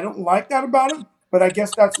I don't like that about him. But I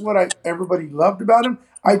guess that's what everybody loved about him.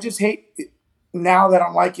 I just hate it now that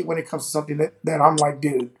I like it when it comes to something that I'm like,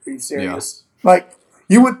 dude, are you serious? Like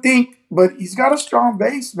you would think, but he's got a strong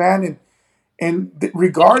base, man, and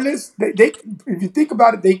regardless, they if you think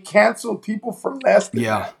about it, they canceled people for less than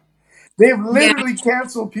Yeah. that. They've literally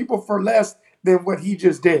canceled people for less than what he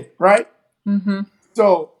just did, right? Mm-hmm.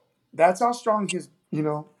 So that's how strong his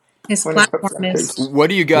His when it comes to platform that is. base. What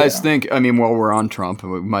do you guys Yeah. think? I mean, while we're on Trump,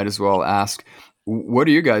 we might as well ask, what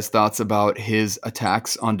are your guys' thoughts about his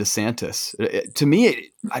attacks on DeSantis? To me,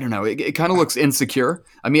 I don't know. It kind of looks insecure.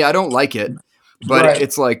 I mean, I don't like it, but Right.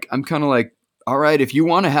 it's like, I'm kind of like, all right, if you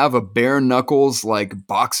want to have a bare knuckles, like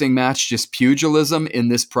boxing match, just pugilism in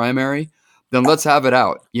this primary, then let's have it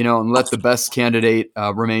out, and let the best candidate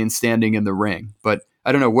remain standing in the ring. But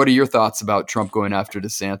I don't know. What are your thoughts about Trump going after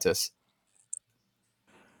DeSantis?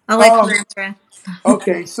 I'll let you answer.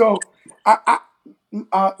 Okay, so where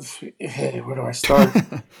do I start?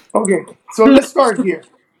 Okay, so let's start here.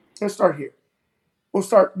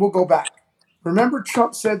 We'll go back. Remember,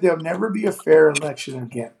 Trump said there'll never be a fair election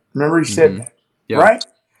again. Remember, he said that, Yeah. right?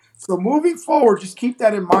 So moving forward, just keep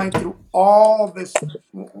that in mind through all this.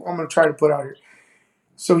 I'm going to try to put out here.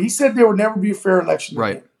 So he said there will never be a fair election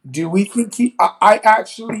Right. again. Do we think I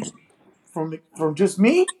actually, from just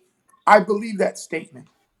me, I believe that statement.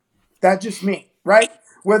 That's just me, right?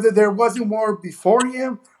 Whether there wasn't war before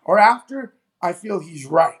him or after, I feel he's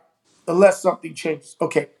right, unless something changes.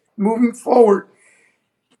 Okay, moving forward,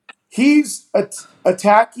 he's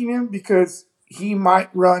attacking him because he might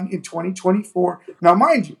run in 2024. Now,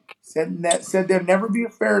 mind you, said there'll never be a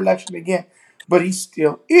fair election again, but he's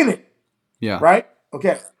still in it, Yeah. right?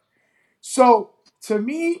 Okay. So to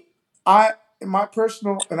me, in my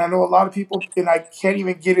personal, and I know a lot of people, and I can't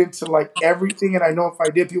even get into like everything, and I know if I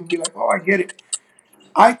did, people would be like, oh, I get it.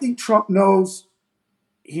 I think Trump knows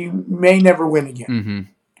he may never win again,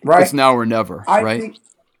 Mm-hmm. right? It's now or never, I right? think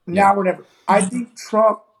now or never. I think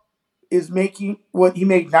Trump is making what he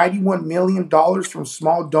made $91 million from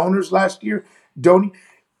small donors last year.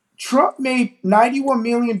 Trump made $91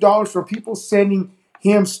 million from people sending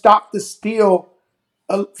him Stop the Steal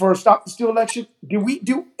for a Stop the Steal election. Did we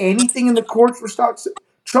do anything in the courts for Stop?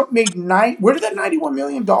 Trump made where did that $91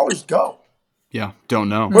 million go? Yeah, don't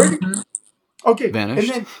know. Where did, okay,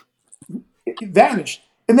 Vanished. and then it vanished.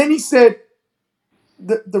 And then he said,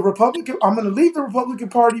 the Republican, I'm going to leave the Republican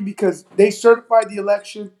Party because they certified the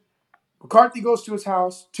election. McCarthy goes to his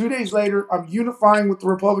house. 2 days later, I'm unifying with the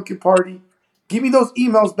Republican Party. Give me those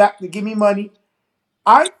emails back to give me money.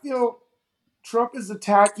 I feel Trump is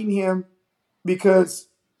attacking him because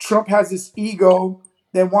Trump has this ego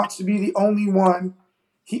that wants to be the only one.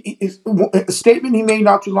 A statement he made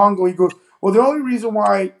not too long ago, he goes, well, the only reason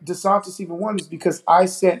why DeSantis even won is because I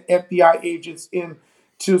sent FBI agents in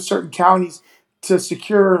to certain counties to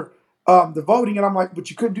secure the voting. And I'm like, but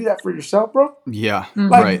you couldn't do that for yourself, bro? Yeah,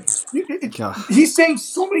 Like, right. He's saying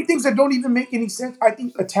so many things that don't even make any sense. I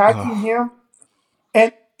think attacking him,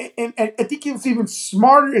 and I think what's even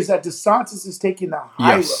smarter is that DeSantis is taking the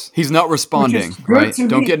high road. He's not responding, right?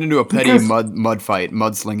 Don't get into a petty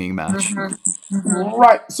mudslinging match.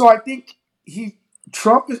 Right. So I think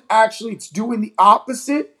Trump is actually doing the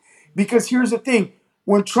opposite, because here's the thing.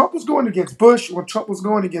 When Trump was going against Bush, when Trump was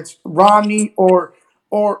going against Romney or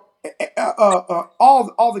all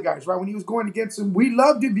the guys, right? When he was going against them, we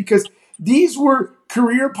loved it because these were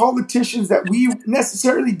career politicians that we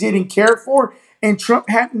necessarily didn't care for, and Trump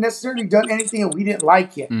hadn't necessarily done anything that we didn't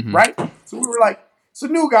like yet, right? So we were like, it's a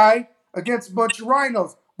new guy against a bunch of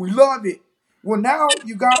rhinos. We love it. Well, now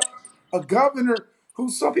you got a governor who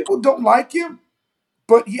some people don't like him,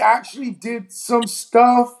 but he actually did some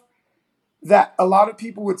stuff that a lot of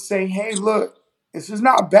people would say, hey, look, this is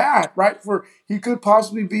not bad, right? He could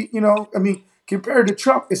possibly be, compared to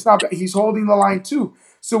Trump, it's not bad. He's holding the line too.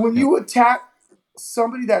 So when you attack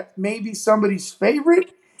somebody that may be somebody's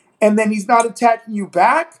favorite, and then he's not attacking you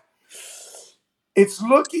back, it's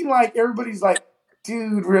looking like everybody's like,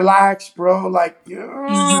 dude, relax, bro. Like,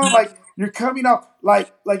 like you're coming up,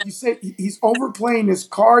 like you said, he's overplaying his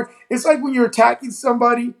card. It's like when you're attacking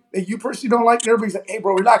somebody that you personally don't like, and everybody's like, hey,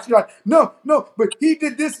 bro, relax. You're like, no, but he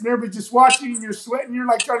did this, and everybody's just watching, and you're sweating. You're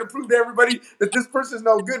like trying to prove to everybody that this person's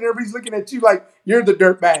no good, and everybody's looking at you like you're the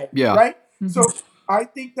dirtbag, right? So I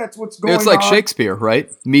think that's what's going on. It's like Shakespeare,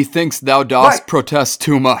 right? Methinks thou dost protest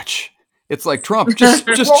too much. It's like, Trump, just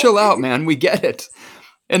chill out, man. We get it.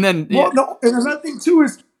 And then, no, and another thing too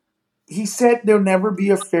is he said there'll never be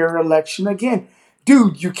a fair election again.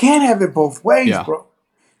 Dude, you can't have it both ways, bro.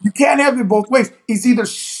 You can't have it both ways. It's either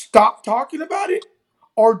stop talking about it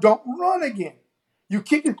or don't run again. You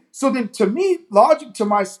kick it. So then, to me, logic to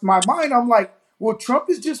my mind, I'm like, well, Trump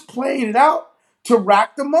is just playing it out to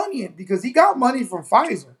rack the money in, because he got money from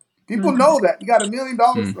Pfizer. People know that. He got $1 million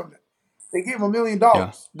from them. They gave him $1 million,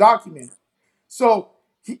 documented. So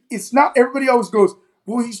it's not, everybody always goes,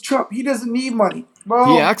 well, he's Trump. He doesn't need money. Bro,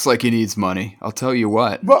 he acts like he needs money. I'll tell you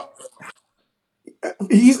what. But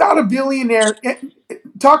he's not a billionaire.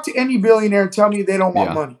 Talk to any billionaire and tell me they don't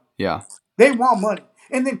want money. Yeah. They want money.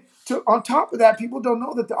 And then on top of that, people don't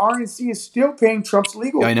know that the RNC is still paying Trump's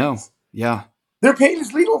legal fees. I know. Yeah. They're paying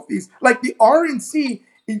his legal fees. Like the RNC.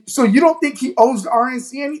 So you don't think he owes the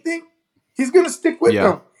RNC anything? He's going to stick with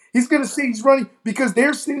them. He's going to say he's running because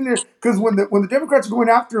they're sitting there. Because when the Democrats are going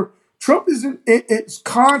after him, Trump it's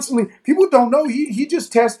constantly, people don't know, he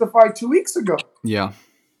just testified 2 weeks ago. Yeah.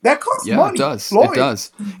 That costs money. It does. Floyd. It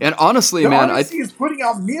does. And honestly, the man, RNC is putting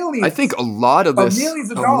out millions. I think a lot of this, millions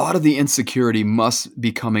of a dollars. lot of the insecurity must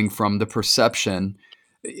be coming from the perception,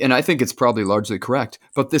 and I think it's probably largely correct,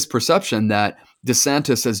 but this perception that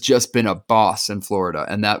DeSantis has just been a boss in Florida,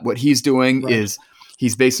 and that what he's doing is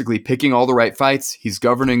he's basically picking all the right fights. He's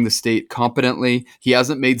governing the state competently. He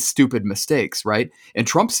hasn't made stupid mistakes, right? And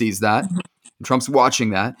Trump sees that. And Trump's watching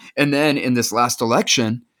that. And then in this last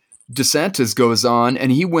election, DeSantis goes on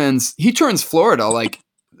and he wins. He turns Florida like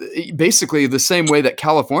basically the same way that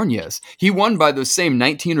California is. He won by those same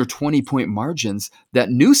 19 or 20 point margins that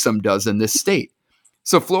Newsom does in this state.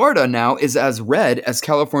 So Florida now is as red as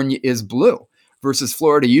California is blue, versus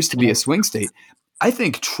Florida used to be a swing state. I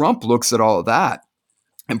think Trump looks at all of that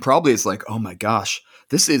and probably is like, oh my gosh,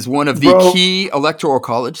 this is one of the key electoral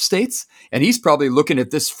college states. And he's probably looking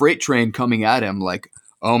at this freight train coming at him like,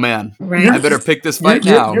 oh man, I better pick this fight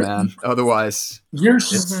now, man. Otherwise. You're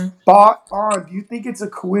spot on. Do you think it's a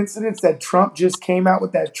coincidence that Trump just came out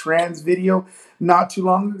with that trans video not too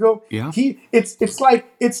long ago? Yeah. It's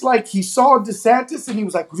like he saw DeSantis and he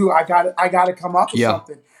was like, dude, I gotta come up with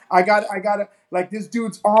something. I gotta, like, this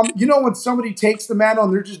dude's on. You know, when somebody takes the mantle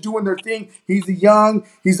and they're just doing their thing, he's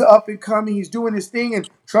he's up and coming, he's doing his thing, and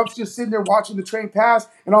Trump's just sitting there watching the train pass,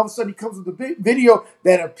 and all of a sudden he comes with a big video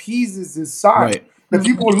that appeases his side. Right. And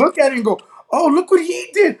people will look at it and go, oh, look what he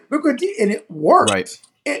did. Look what he, and it worked. Right.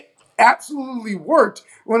 It absolutely worked.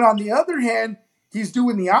 When on the other hand, he's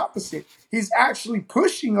doing the opposite. He's actually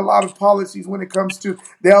pushing a lot of policies when it comes to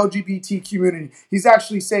the LGBT community. He's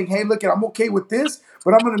actually saying, hey, look, I'm okay with this,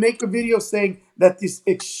 but I'm going to make a video saying that these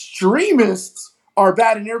extremists are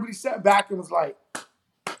bad. And everybody sat back and was like,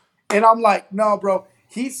 and I'm like, no, bro.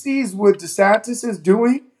 He sees what DeSantis is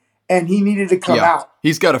doing, and he needed to come out.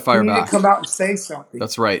 He's got to fire he needed back. to come out and say something.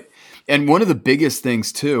 That's right. And one of the biggest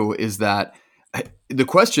things, too, is that the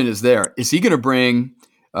question is there. Is he going to bring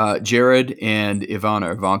Jared and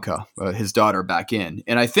Ivanka, his daughter, back in?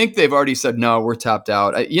 And I think they've already said, no, we're tapped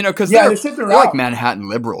out. Because they said they're like out. Manhattan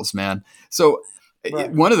liberals, man. So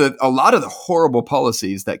Right. a lot of the horrible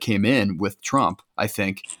policies that came in with Trump, I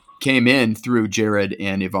think, came in through Jared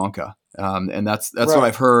and Ivanka. And that's Right. what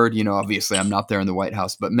I've heard. Obviously I'm not there in the White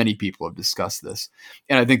House, but many people have discussed this.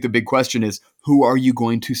 And I think the big question is, who are you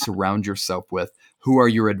going to surround yourself with? Who are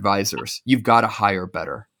your advisors? You've got to hire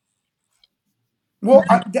better. Well,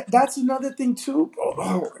 that's another thing too.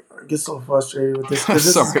 Oh, I get so frustrated with this because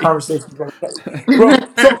this is a conversation. Bro,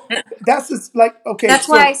 so that's just like, okay. That's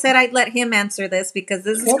why I said I'd let him answer this, because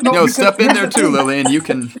this is step in there too, Lillian. You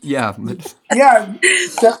can, yeah,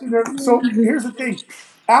 step in there. So here's the thing.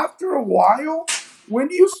 After a while, when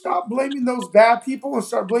do you stop blaming those bad people and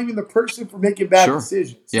start blaming the person for making bad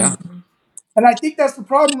decisions? Yeah. And I think that's the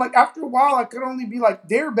problem. Like, after a while, I could only be like,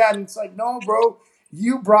 they're bad. And it's like, no, bro,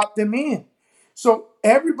 you brought them in. So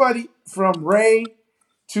everybody from Ray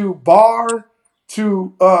to Barr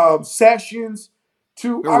to Sessions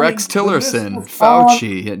to Rex Tillerson,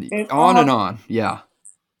 Fauci, and on. Yeah.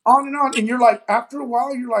 On and on. And you're like, after a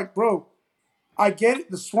while, you're like, bro, I get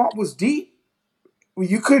it. The swamp was deep. Well,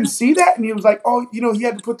 you couldn't see that. And he was like, oh, he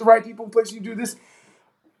had to put the right people in place. You do this.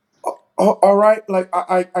 Oh, all right. Like,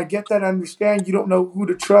 I get that. I understand. You don't know who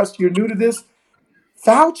to trust. You're new to this.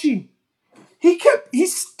 Fauci. He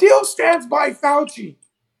still stands by Fauci.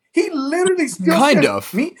 He literally still kind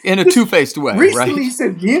of in a two-faced way. Recently, right? He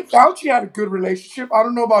said me and Fauci had a good relationship. I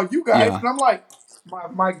don't know about you guys, and I'm like,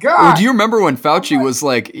 my God. Well, do you remember when Fauci was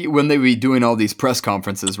like, when they were doing all these press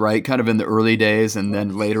conferences, right? Kind of in the early days, and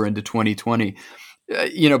then later into 2020.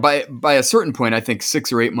 By a certain point, I think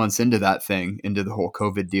 6 or 8 months into that thing, into the whole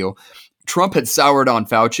COVID deal, Trump had soured on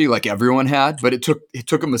Fauci like everyone had, but it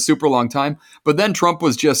took him a super long time. But then Trump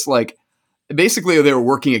was just like, basically they were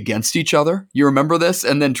working against each other. You remember this?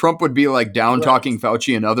 And then Trump would be like down talking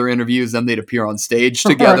Fauci in other interviews. Then they'd appear on stage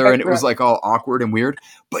together and it was like all awkward and weird,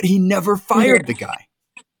 but he never fired the guy.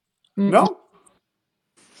 No.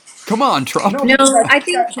 Come on, Trump. No, I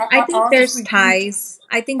think there's ties.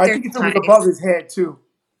 I think it's above his head too.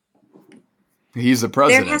 He's the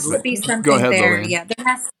president. There has to be something go ahead, there. Lillian.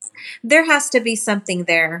 Yeah, there has to be something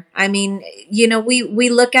there. I mean, we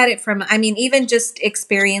look at it from, even just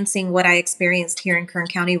experiencing what I experienced here in Kern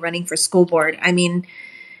County running for school board. I mean,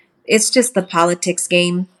 it's just the politics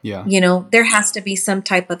game. Yeah. There has to be some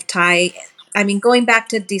type of tie. I mean, going back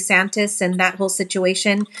to DeSantis and that whole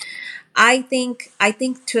situation, I think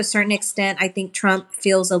to a certain extent, I think Trump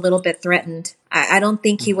feels a little bit threatened. I don't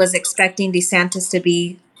think he was expecting DeSantis to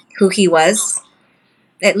be who he was,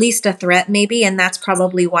 at least a threat maybe, and that's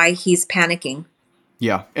probably why he's panicking.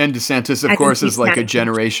 Yeah, and DeSantis, of course, is like a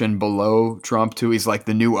generation below Trump too. He's like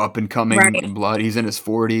the new up and coming blood. He's in his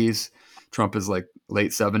 40s. Trump is like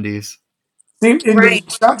late 70s. See, and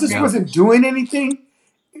DeSantis wasn't doing anything,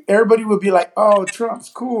 everybody would be like, "Oh, Trump's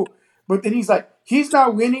cool," but then he's like, he's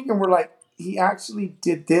not winning, and we're like, he actually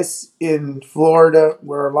did this in Florida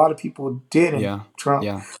where a lot of people didn't. Trump.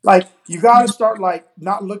 Yeah. Like, you got to start like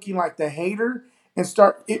not looking like the hater and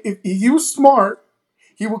start. If he was smart,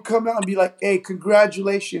 he would come out and be like, "Hey,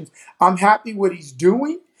 congratulations! I'm happy what he's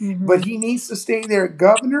doing, but he needs to stay there,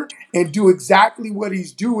 governor, and do exactly what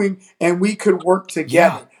he's doing, and we could work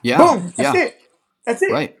together." Yeah. Boom. That's it. That's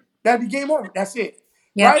it. Right. That'd be game over. That's it.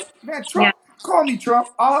 Yeah. Right, man. Trump, call me, Trump.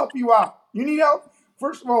 I'll help you out. You need help?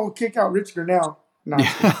 First of all, we'll kick out Rich Grenell. No.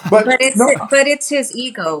 But it's his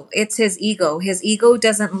ego. It's his ego. His ego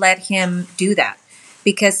doesn't let him do that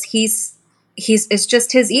because it's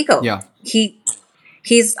just his ego. Yeah.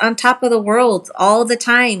 He's on top of the world all the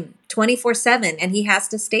time, 24/7, and he has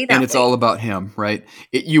to stay that way. And it's all about him, right?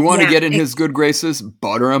 You want to get in his good graces,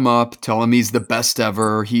 butter him up, tell him he's the best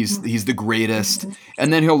ever, he's the greatest,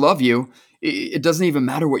 and then he'll love you. It doesn't even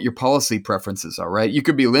matter what your policy preferences are, right? You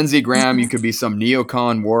could be Lindsey Graham, you could be some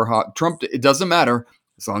neocon war hawk. Trump, it doesn't matter.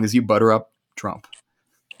 as long as you butter up Trump.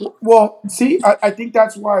 Well, see, I think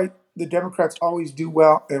that's why the Democrats always do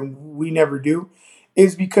well and we never do,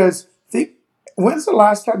 is because when's the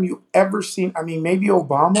last time you ever seen, I mean, maybe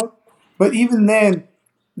Obama, but even then,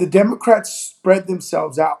 the Democrats spread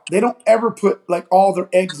themselves out. They don't ever put like all their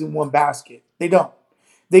eggs in one basket. They don't.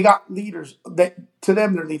 They got leaders that to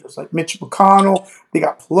them they're leaders like Mitch McConnell. They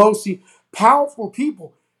got Pelosi, powerful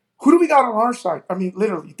people. Who do we got on our side? I mean,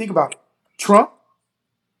 literally, think about it. Trump.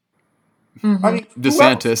 I mean, who else?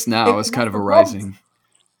 DeSantis now is And kind that's of the a problem. rising.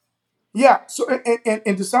 Yeah. So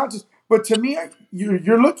and DeSantis, but to me,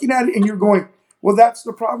 you're looking at it and you're going, well, that's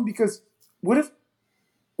the problem because what if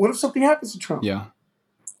something happens to Trump? Yeah.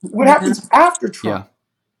 What happens after Trump?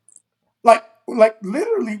 Yeah. Like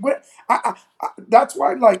literally, what? That's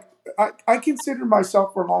why, like, I consider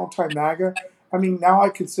myself for a long time MAGA. I mean, now I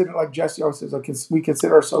consider, like Jesse always says, we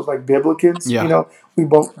consider ourselves like Biblicans. Yeah. You know, we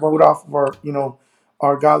both vote off of our,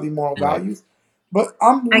 our godly moral Right. values. But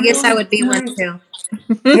I'm I guess I really would be one curious.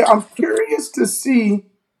 too. Yeah, I'm curious to see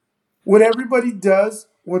what everybody does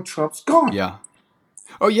when Trump's gone. Yeah.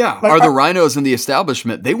 Oh, yeah. Like, Are the rhinos in the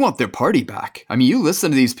establishment, they want their party back. I mean, you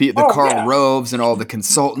listen to these people, the Karl Roves and all the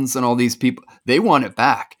consultants and all these people, they want it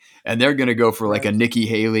back. And they're going to go for like a Nikki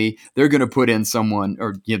Haley. They're going to put in someone,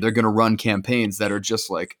 or they're going to run campaigns that are just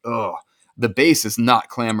like, oh, the base is not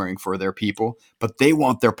clamoring for their people, but they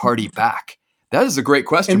want their party back. That is a great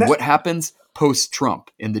question. What happens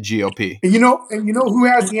post-Trump in the GOP? And you know who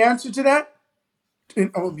has the answer to that?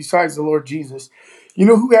 Besides the Lord Jesus. You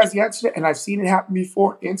know who has the answer to that? And I've seen it happen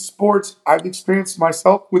before in sports. I've experienced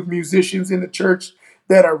myself with musicians in the church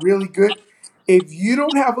that are really good. If you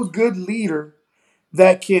don't have a good leader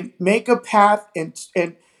that can make a path and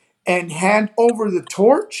hand over the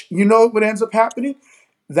torch, you know what ends up happening?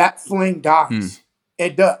 That flame dies.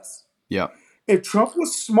 It does. Yeah. If Trump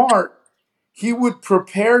was smart, he would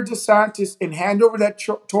prepare DeSantis and hand over that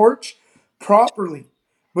torch properly.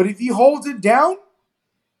 But if he holds it down,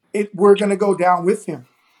 we're going to go down with him.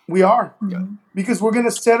 We are. Yeah. Because we're going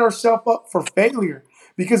to set ourselves up for failure.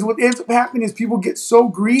 Because what ends up happening is people get so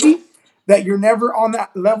greedy that you're never on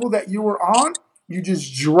that level that you were on. You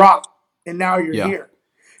just drop, and now you're here.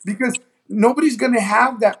 Because nobody's going to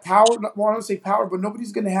have that power. Well, I don't want to say power, but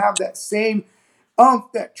nobody's going to have that same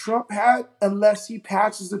that Trump had unless he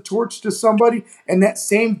passes the torch to somebody and that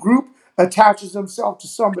same group attaches themselves to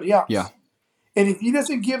somebody else. Yeah. And if he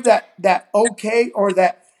doesn't give that okay or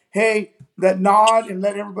that, hey, that nod and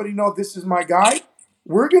let everybody know this is my guy,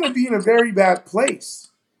 we're going to be in a very bad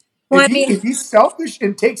place. Well, if he's selfish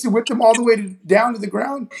and takes it with him all the way down to the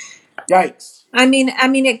ground, yikes. I mean,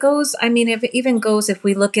 it goes, if it even goes, if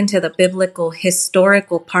we look into the biblical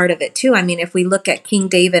historical part of it too, if we look at King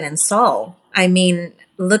David and Saul,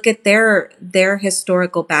 look at their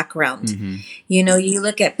historical background. Mm-hmm. You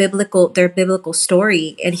look at their biblical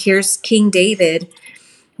story, and here's King David,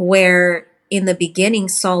 where in the beginning,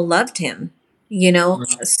 Saul loved him.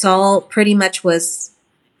 Saul pretty much was,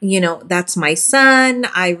 that's my son.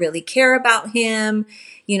 I really care about him.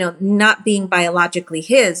 Not being biologically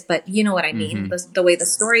his, but you know what I mean, the way the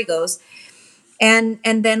story goes. And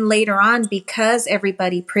then later on, because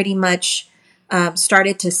everybody pretty much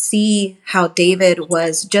started to see how David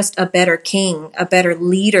was just a better king, a better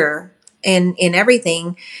leader in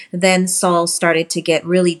everything, then Saul started to get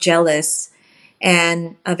really jealous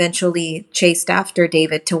and eventually chased after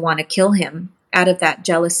David to want to kill him out of that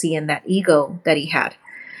jealousy and that ego that he had.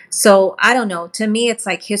 So I don't know. To me, it's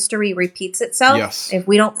like history repeats itself. Yes. If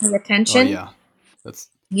we don't pay attention. Oh, yeah. That's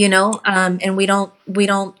and we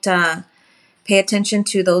don't pay attention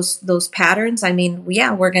to those patterns.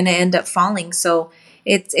 We're going to end up falling. So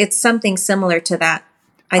it's something similar to that.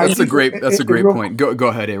 That's a great point. Go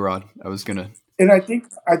ahead, Arod. I was gonna. And I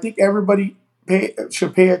think everybody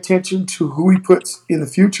should pay attention to who he puts in the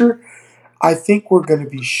future. I think we're going to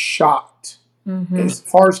be shocked as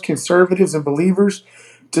far as conservatives and believers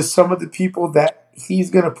to some of the people that he's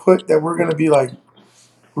going to put that we're going to be like,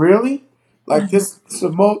 really? Like this,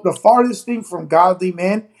 the farthest thing from godly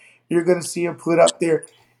men, you're going to see him put up there.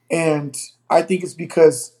 And I think it's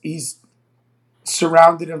because he's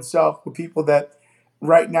surrounded himself with people that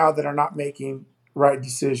right now that are not making right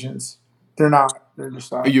decisions. They're not. They're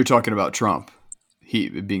just not. You're talking about Trump. He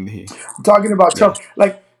being the he. I'm talking about Trump.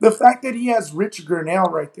 Like the fact that he has Rich Grinnell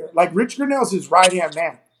right there. Like Rich Grinnell's his right-hand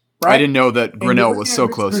man. Right? I didn't know that Grinnell was so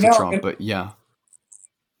close to Trump, but yeah.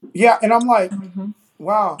 Yeah, and I'm like,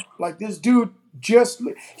 wow, like this dude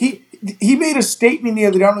he made a statement the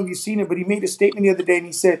other day. I don't know if you've seen it, but he made a statement the other day and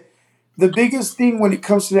he said, the biggest thing when it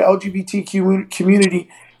comes to the LGBT community,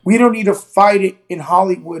 we don't need to fight it in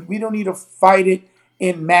Hollywood. We don't need to fight it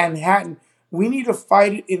in Manhattan. We need to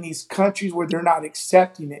fight it in these countries where they're not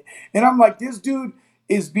accepting it. And I'm like, this dude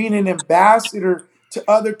is being an ambassador to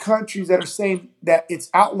other countries that are saying that it's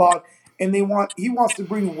outlawed, and he wants to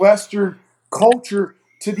bring Western culture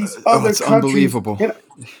to these Oh, other it's countries. unbelievable. And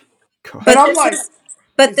But I'm this like, is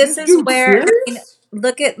but is this this is dude where I mean, serious?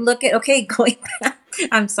 look at okay, going back.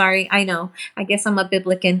 I'm sorry, I know. I guess I'm a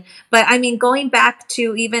biblican. But I mean, going back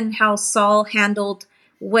to even how Saul handled,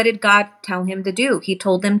 what did God tell him to do? He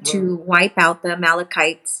told him Right, to wipe out the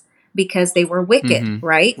Amalekites because they were wicked, Mm-hmm.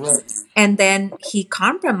 right? right, And then he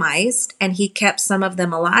compromised and he kept some of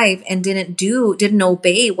them alive and didn't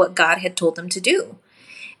obey what God had told him to do.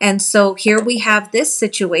 And so here we have this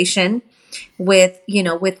situation with,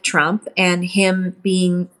 with Trump and him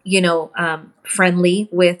being, friendly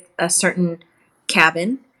with a certain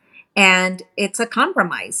cabin, and it's a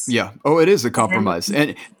compromise. Yeah. Oh, it is a And compromise.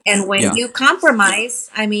 And and when yeah. you compromise,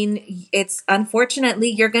 I mean, it's unfortunately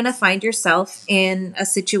you're going to find yourself in a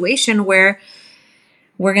situation where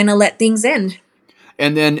we're going to let things in.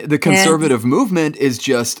 And then the And conservative movement is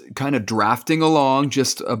just kind of drafting along,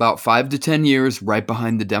 just about 5 to 10 years right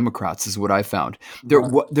behind the Democrats, is what I found.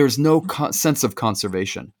 right, There's no sense of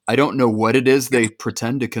conservation. I don't know what it is they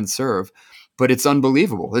pretend to conserve, but it's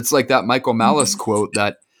unbelievable. It's like that Michael Malice quote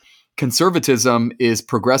that conservatism is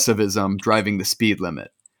progressivism driving the speed limit.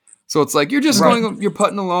 So it's like right. you're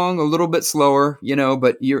putting along a little bit slower,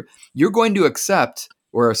 but you're going to accept,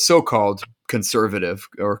 or a so-called conservative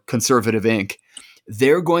or conservative Inc.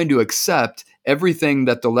 They're going to accept everything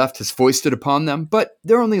that the left has foisted upon them, but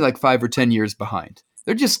they're only like 5 or 10 years behind.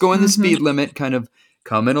 They're just going the Mhm. speed limit, kind of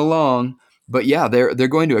coming along. But yeah, they're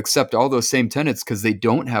going to accept all those same tenets because they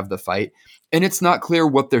don't have the fight, and it's not clear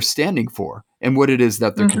what they're standing for and what it is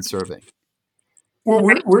that they're Mhm. conserving. Well,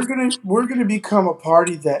 Right. we're gonna become a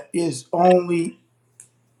party that is only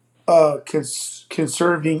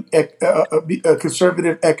conserving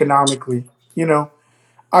conservative economically. You know,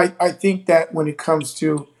 I think that when it comes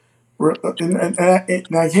to and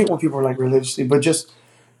I hate when people are like religiously, but just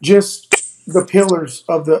the pillars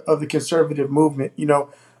of the conservative movement.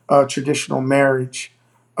 Traditional marriage.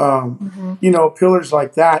 Um, Mhm. pillars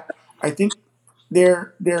like that. I think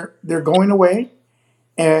they're going away,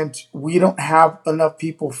 and we don't have enough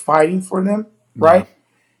people fighting for them, Yeah. right?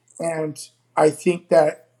 And I think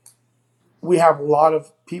that we have a lot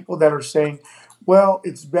of people that are saying, well,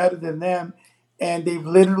 it's better than them. And they've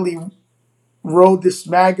literally rode this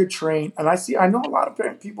MAGA train. And I know a lot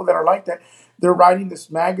of people that are like that. They're riding this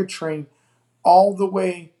MAGA train all the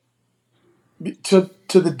way to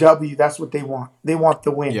the W. That's what they want. They want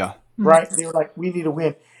the win, Yeah. right? They're like, we need a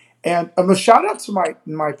win. And a shout out to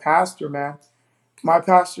my pastor, man. My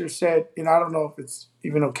pastor said, and I don't know if it's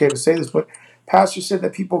even okay to say this, but pastor said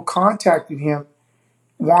that people contacted him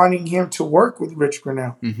wanting him to work with Rich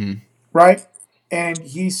Grinnell, Mm-hmm. right? And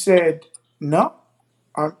he said, "No,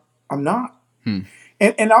 I'm not." Hmm.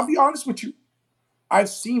 And I'll be honest with you, I've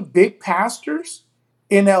seen big pastors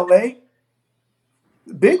in LA,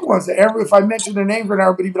 big ones that if I mention their name,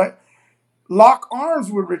 everybody be like, lock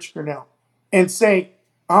arms with Rich Grinnell and say,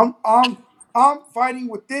 I'm fighting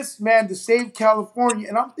with this man to save California.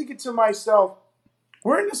 And I'm thinking to myself,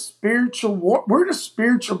 we're in a spiritual war. We're in a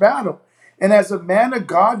spiritual battle. And as a man of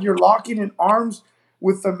God, you're locking in arms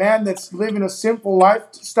with a man that's living a simple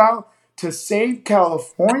lifestyle to save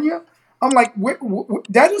California. I'm like,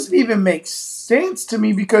 that doesn't even make sense to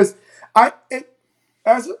me because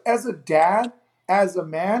as a dad, as a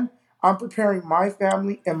man, I'm preparing my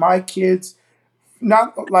family and my kids.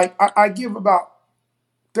 Not like I give about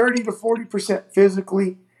 30 to 40%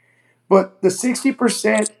 physically, but the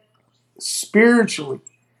 60% spiritually.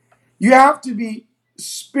 You have to be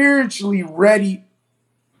spiritually ready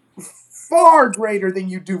far greater than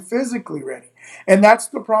you do physically ready. And that's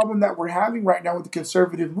the problem that we're having right now with the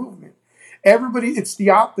conservative movement. It's the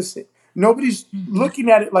opposite. Nobody's Mhm. looking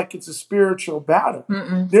at it like it's a spiritual battle.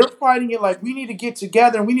 Mm-mm. They're fighting it like we need to get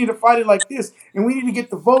together and we need to fight it like this and we need to get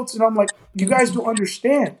the votes. And I'm like, you guys don't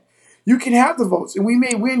understand. You can have the votes and we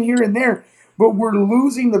may win here and there, but we're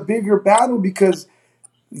losing the bigger battle because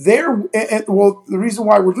the reason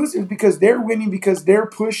why we're losing is because they're winning because they're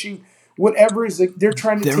pushing whatever is they're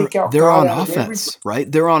trying to take out They're God on out of everything. offense,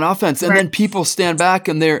 right? They're on offense, and Right. then people stand back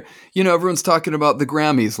and everyone's talking about the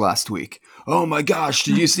Grammys last week. Oh my gosh,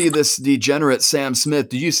 did you see this degenerate Sam Smith?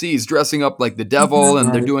 Did you see he's dressing up like the devil and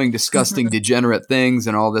they're Right. doing disgusting, Mhm. degenerate things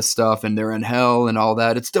and all this stuff, and they're in hell and all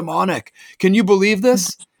that? It's demonic. Can you believe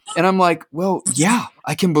this? And I'm like, well, yeah,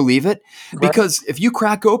 I can believe it. Right. Because if you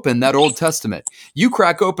crack open that Old Testament, you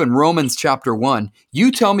crack open Romans chapter 1,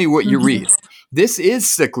 you tell me what you Mhm. read. this is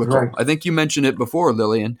cyclical. Right. I think you mentioned it before,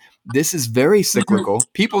 Lillian. This is very Mhm. cyclical.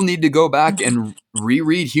 People need to go back Mhm. and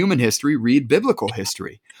reread human history, read biblical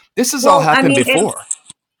history. This has all Well, I happened mean, before.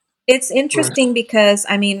 it's Right. interesting because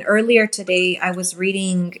I mean, earlier today I was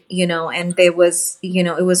reading, and there was,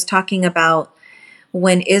 it was talking about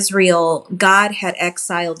when Israel, God had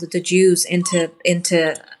exiled the Jews into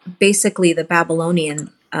basically the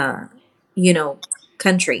Babylonian, you know,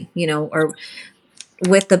 country, or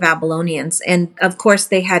with the Babylonians. And of course,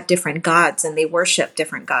 they had different gods and they worshiped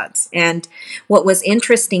different gods. And what was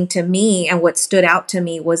interesting to me and what stood out to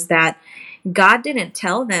me was that God didn't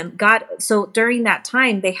tell them. So during that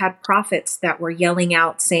time, they had prophets that were yelling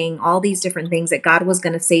out, saying all these different things that God was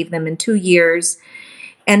going to save them in 2 years.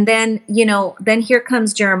 And then, then here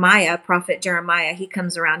comes Jeremiah, prophet Jeremiah. He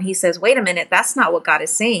comes around. He says, wait a minute, that's not what God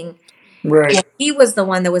is saying. Right. And he was the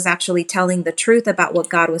one that was actually telling the truth about what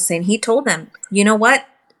God was saying. He told them, you know what?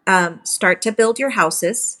 Start to build your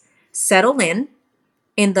houses, settle in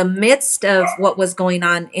the midst of what was going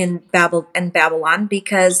on in Babylon,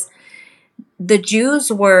 because the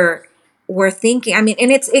Jews were thinking. I mean,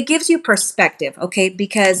 and it gives you perspective, okay?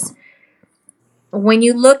 Because when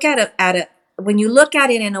you look at when you look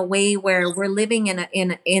at it in a way where we're living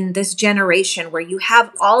in this generation where you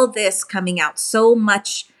have all of this coming out so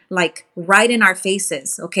much like right in our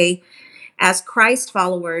faces, okay? As Christ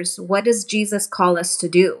followers, what does Jesus call us to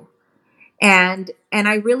do? And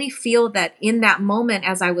I really feel that in that moment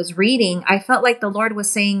as I was reading, I felt like the Lord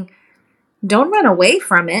was saying, don't run away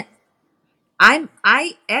from it. I'm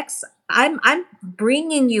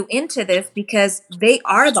bringing you into this because they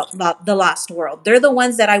are the lost world. They're the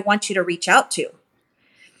ones that I want you to reach out to. Yeah.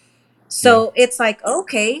 So it's like,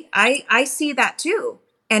 okay, I see that too.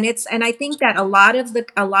 And I think that a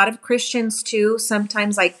lot of Christians too,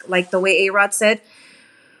 sometimes like the way Arod said,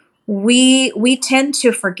 we tend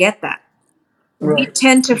to forget that. We Right.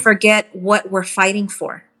 tend to forget what we're fighting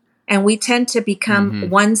for. And we tend to become Mm-hmm.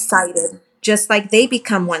 one-sided, just like they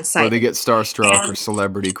become Or they one-sided. get starstruck or And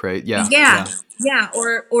celebrity crate. Yeah. yeah, Yeah.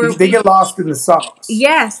 yeah, or They get lost in the sauce.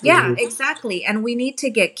 yes, yeah, Mhm. exactly. And we need to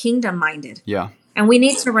get kingdom minded. Yeah. And we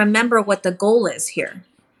need to remember what the goal is here.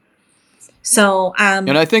 So,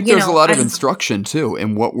 And I think there's a lot of I'm instruction too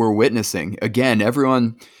in what we're witnessing. Again,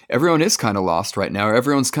 everyone is kind of lost right now.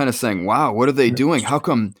 Everyone's kind of saying, "Wow, what are they doing? How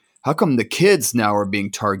come the kids now are being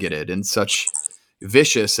targeted in such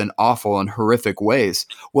vicious and awful and horrific ways?"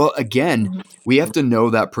 Well, again, Mhm. we have to know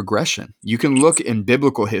that progression. You can look in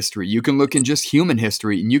biblical history, you can look in just human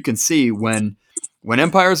history, and you can see when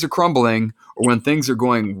empires are crumbling or when things are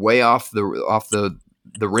going way off the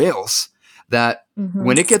rails, that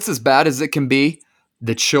when Mhm. it gets as bad as it can be,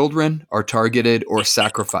 the children are targeted or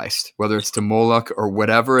sacrificed, whether it's to Moloch or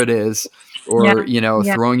whatever it is, or Yeah.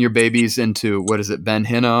 Yeah. throwing your babies into what is it, Ben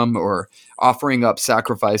Hinnom, or offering up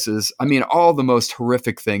sacrifices. I mean, all the most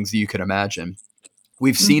horrific things that you could imagine. Mhm.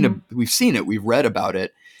 We've seen it, we've read about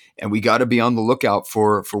it, and we got to be on the lookout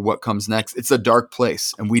for what comes next. It's a dark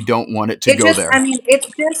place, and we don't want it to It go just, I there. mean,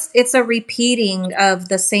 it's a repeating of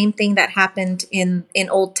the same thing that happened in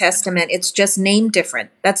Old Testament. It's just named different.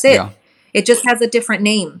 That's Yeah, it. It just has a different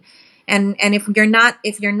name. And if you're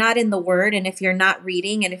not in the Word, and if you're not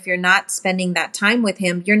reading, and if you're not spending that time with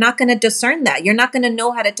Him, you're not going to discern that. You're not going to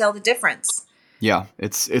know how to tell the difference. yeah.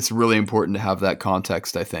 It's really important to have that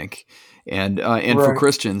context, I think, and for Right.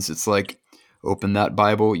 Christians, it's like open that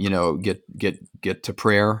Bible, get to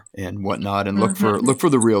prayer and whatnot, and Hmm. look for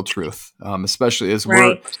the real truth, especially as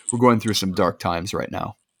Right. we're going through some dark times right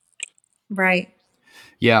now. Right.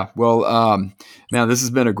 Yeah, well, man, this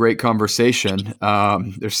has been a great conversation.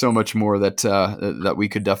 There's so much more that we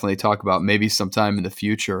could definitely talk about, maybe sometime in the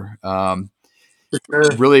future.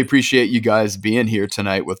 Sure. Really appreciate you guys being here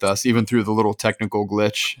tonight with us, even through the little technical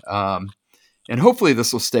glitch. And hopefully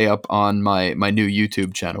this will stay up on my new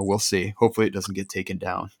YouTube channel. We'll see. Hopefully it doesn't get taken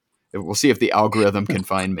down. We'll see if the algorithm can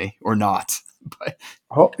find me or not. But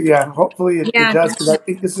Yeah. Hopefully it Yeah. does, because I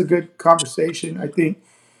think this is a good conversation. I think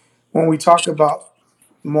when we talk about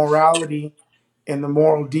morality and the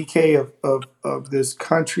moral decay of this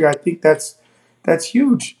country, I think that's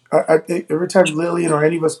huge. I think every time Lillian or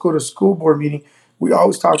any of us go to school board meeting, we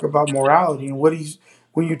always talk about morality and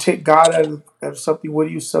when you take God out of something, what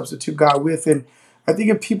do you substitute God with? And I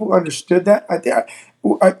think if people understood that, I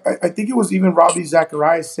think it was even Robbie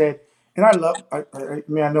Zacharias said, and I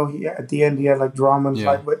mean, I know he at the end he had like drama in his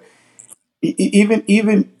yeah, life, but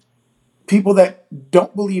even people that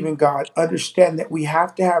don't believe in God understand that we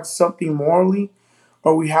have to have something morally,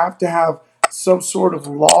 or we have to have some sort of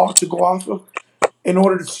law to go off of in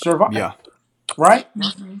order to survive, yeah, right?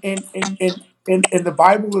 Mhm. And and the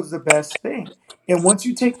Bible is the best thing. And once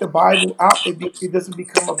you take the Bible out, it doesn't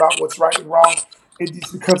become about what's right and wrong. It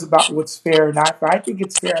just becomes about what's fair. And if I think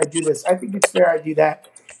it's fair, I do this. I think it's fair, I do that.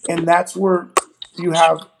 And that's where you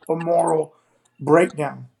have a moral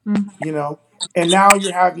breakdown, you know. And now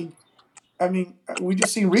you're having, I mean, we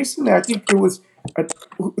just seen recently, I think it was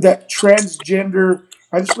that transgender,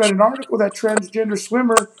 I just read an article that transgender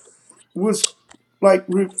swimmer was like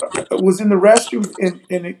was in the restrooms and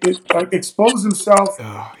it like exposed himself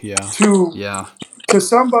Oh, yeah. to Yeah.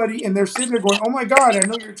 somebody, and they're sitting there going, "Oh my God, I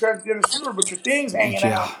know you're a transgender swimmer, but your thing's hanging out."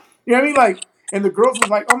 Yeah. You know what I mean? Like, and the girls was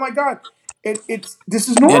like, "Oh my God," it's this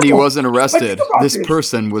is And he normal. wasn't Like, think arrested. about This this.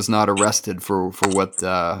 person was not arrested for what,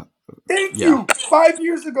 Thank yeah. you. 5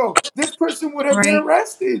 years ago, this person would have been Right.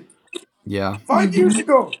 arrested. Yeah. 5 years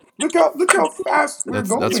ago. Look how fast we're That's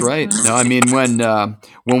going. right. No, I mean,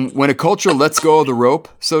 when a culture lets go of the rope,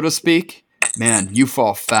 so to speak, man, you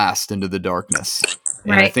fall fast into the darkness.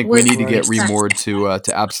 And I Right. think we need to Right. get remoored to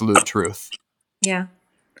absolute truth Yeah.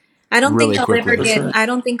 I don't think really I'll ever quickly. sure. I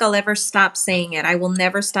don't think I'll ever stop saying it. I will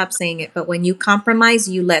never stop saying it. But when you compromise,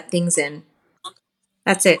 you let things in.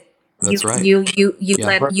 That's it. That's right. You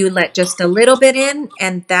Yeah. let just a little bit in,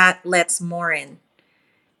 and that lets more in.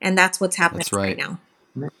 And that's what's happening That's right right. now.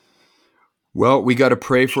 Well, we got to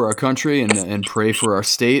pray for our country and pray for our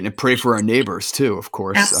state and pray for our neighbors too, of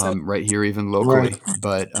course, Absolutely. right here, even locally.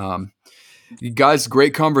 But you guys,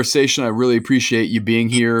 great conversation. I really appreciate you being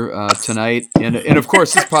here tonight. And of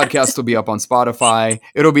course, this podcast will be up on Spotify.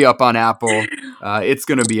 It'll be up on Apple. It's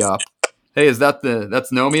going to be up. Hey,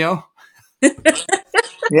 that's Nomeo?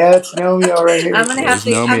 Yeah, that's Nomeo right here. There's I'm gonna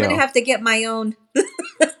Nomeo. have to get my own.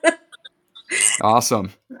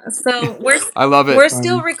 Awesome. So I love it. we're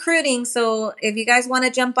still recruiting. So if you guys want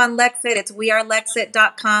to jump on LEXIT, it's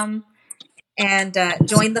wearelexit.com and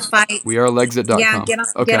join the fight. WeAreLEXIT.com. Yeah,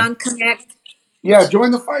 get on Connect. Yeah,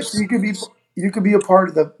 join the fight so you could be a part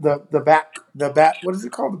of the bat. What is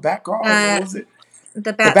it called? The bat call? What was it?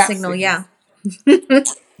 The bat bat signal, signal. yeah.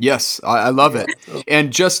 Yes, I love it.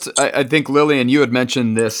 And just, I think, Lillian, you had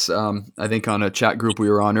mentioned this, I think, on a chat group we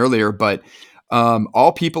were on earlier, but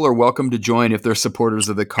all people are welcome to join if they're supporters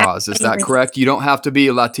of the cause. Is that Absolutely. correct? You don't have to be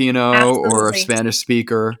Latino or a Absolutely. Spanish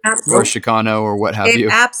speaker or Absolutely. Chicano or what have you.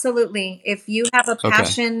 Absolutely. If you have a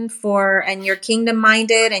passion for, and you're kingdom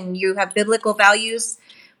minded and you have biblical values,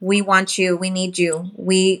 we want you. We need you.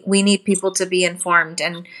 We need people to be informed.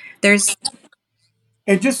 And there's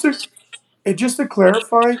And just to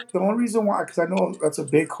clarify, the only reason why, because I know that's a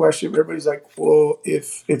big question. Everybody's like, well,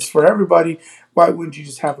 if it's for everybody, why wouldn't you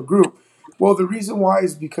just have a group? Well, the reason why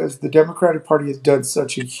is because the Democratic Party has done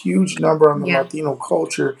such a huge number on the Latino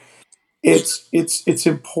culture. It's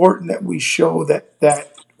important that we show that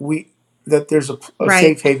there's a Right.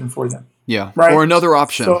 safe haven for them. Yeah. Right. Or another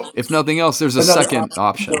option. So- If nothing else, there's a Another second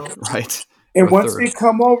option, option. right? And Or once third. they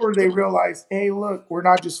come over, they realize, hey, look, we're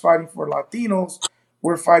not just fighting for Latinos.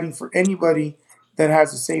 We're fighting for anybody that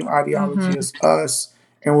has the same ideology as us,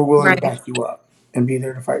 and we're willing to Right. back you up and be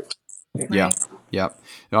there to fight. Yeah. Yeah.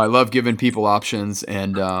 No, I love giving people options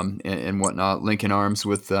and whatnot, linking arms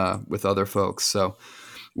with other folks. So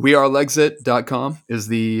wearelexit.com is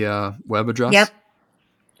the web address. Yep.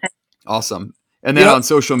 Awesome. And then Yep. on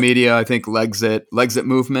social media, I think Lexit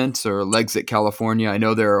Movement or Lexit California. I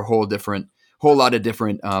know there are a whole lot of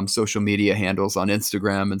different social media handles on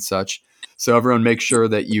Instagram and such. So everyone make sure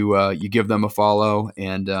that you give them a follow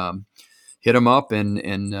and hit them up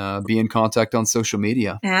and be in contact on social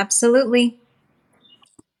media. Absolutely.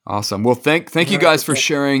 Awesome. Well, thank you guys for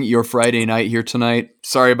sharing your Friday night here tonight.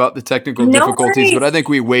 Sorry about the technical No difficulties, worries. but I think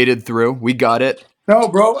we waded through. We got it. No,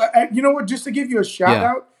 bro. You know what? Just to give you a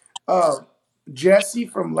shout out, Jesse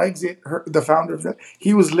from Lexit, the founder of that,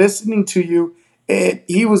 he was listening to you, and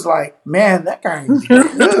he was like, "Man, that guy is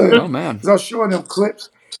good." Oh, man. Because I was showing him clips,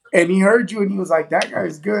 and he heard you, and he was like, "That guy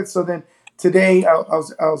is good." So then today, I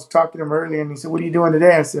was talking to him earlier, and he said, "What are you doing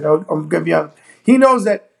today?" I said, "Oh, I'm gonna be on." He knows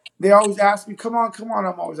that they always ask me, "Come on."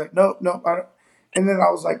 I'm always like, "No, I don't." And then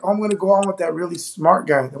I was like, "I'm gonna go on with that really smart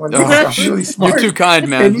guy." The one that's really smart. You're too kind,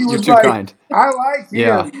 man. And he You're was too like, kind. I like him.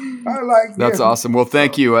 Yeah. I like him. That's awesome. Well,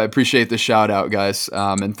 thank you. I appreciate the shout out, guys.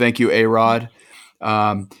 And thank you, Arod.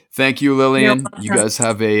 Thank you, Lillian. You guys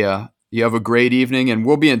have a great evening, and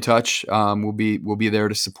we'll be in touch. We'll be there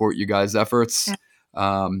to support you guys' efforts.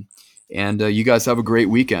 And you guys have a great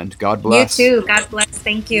weekend. God bless. You too. God bless.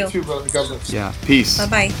 Thank you. You too, brother. God bless. Yeah. Peace.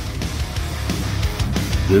 Bye-bye.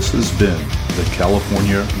 This has been the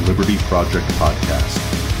California Liberty Project podcast.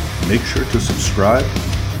 Make sure to subscribe,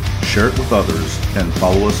 share it with others, and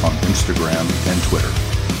follow us on Instagram and Twitter.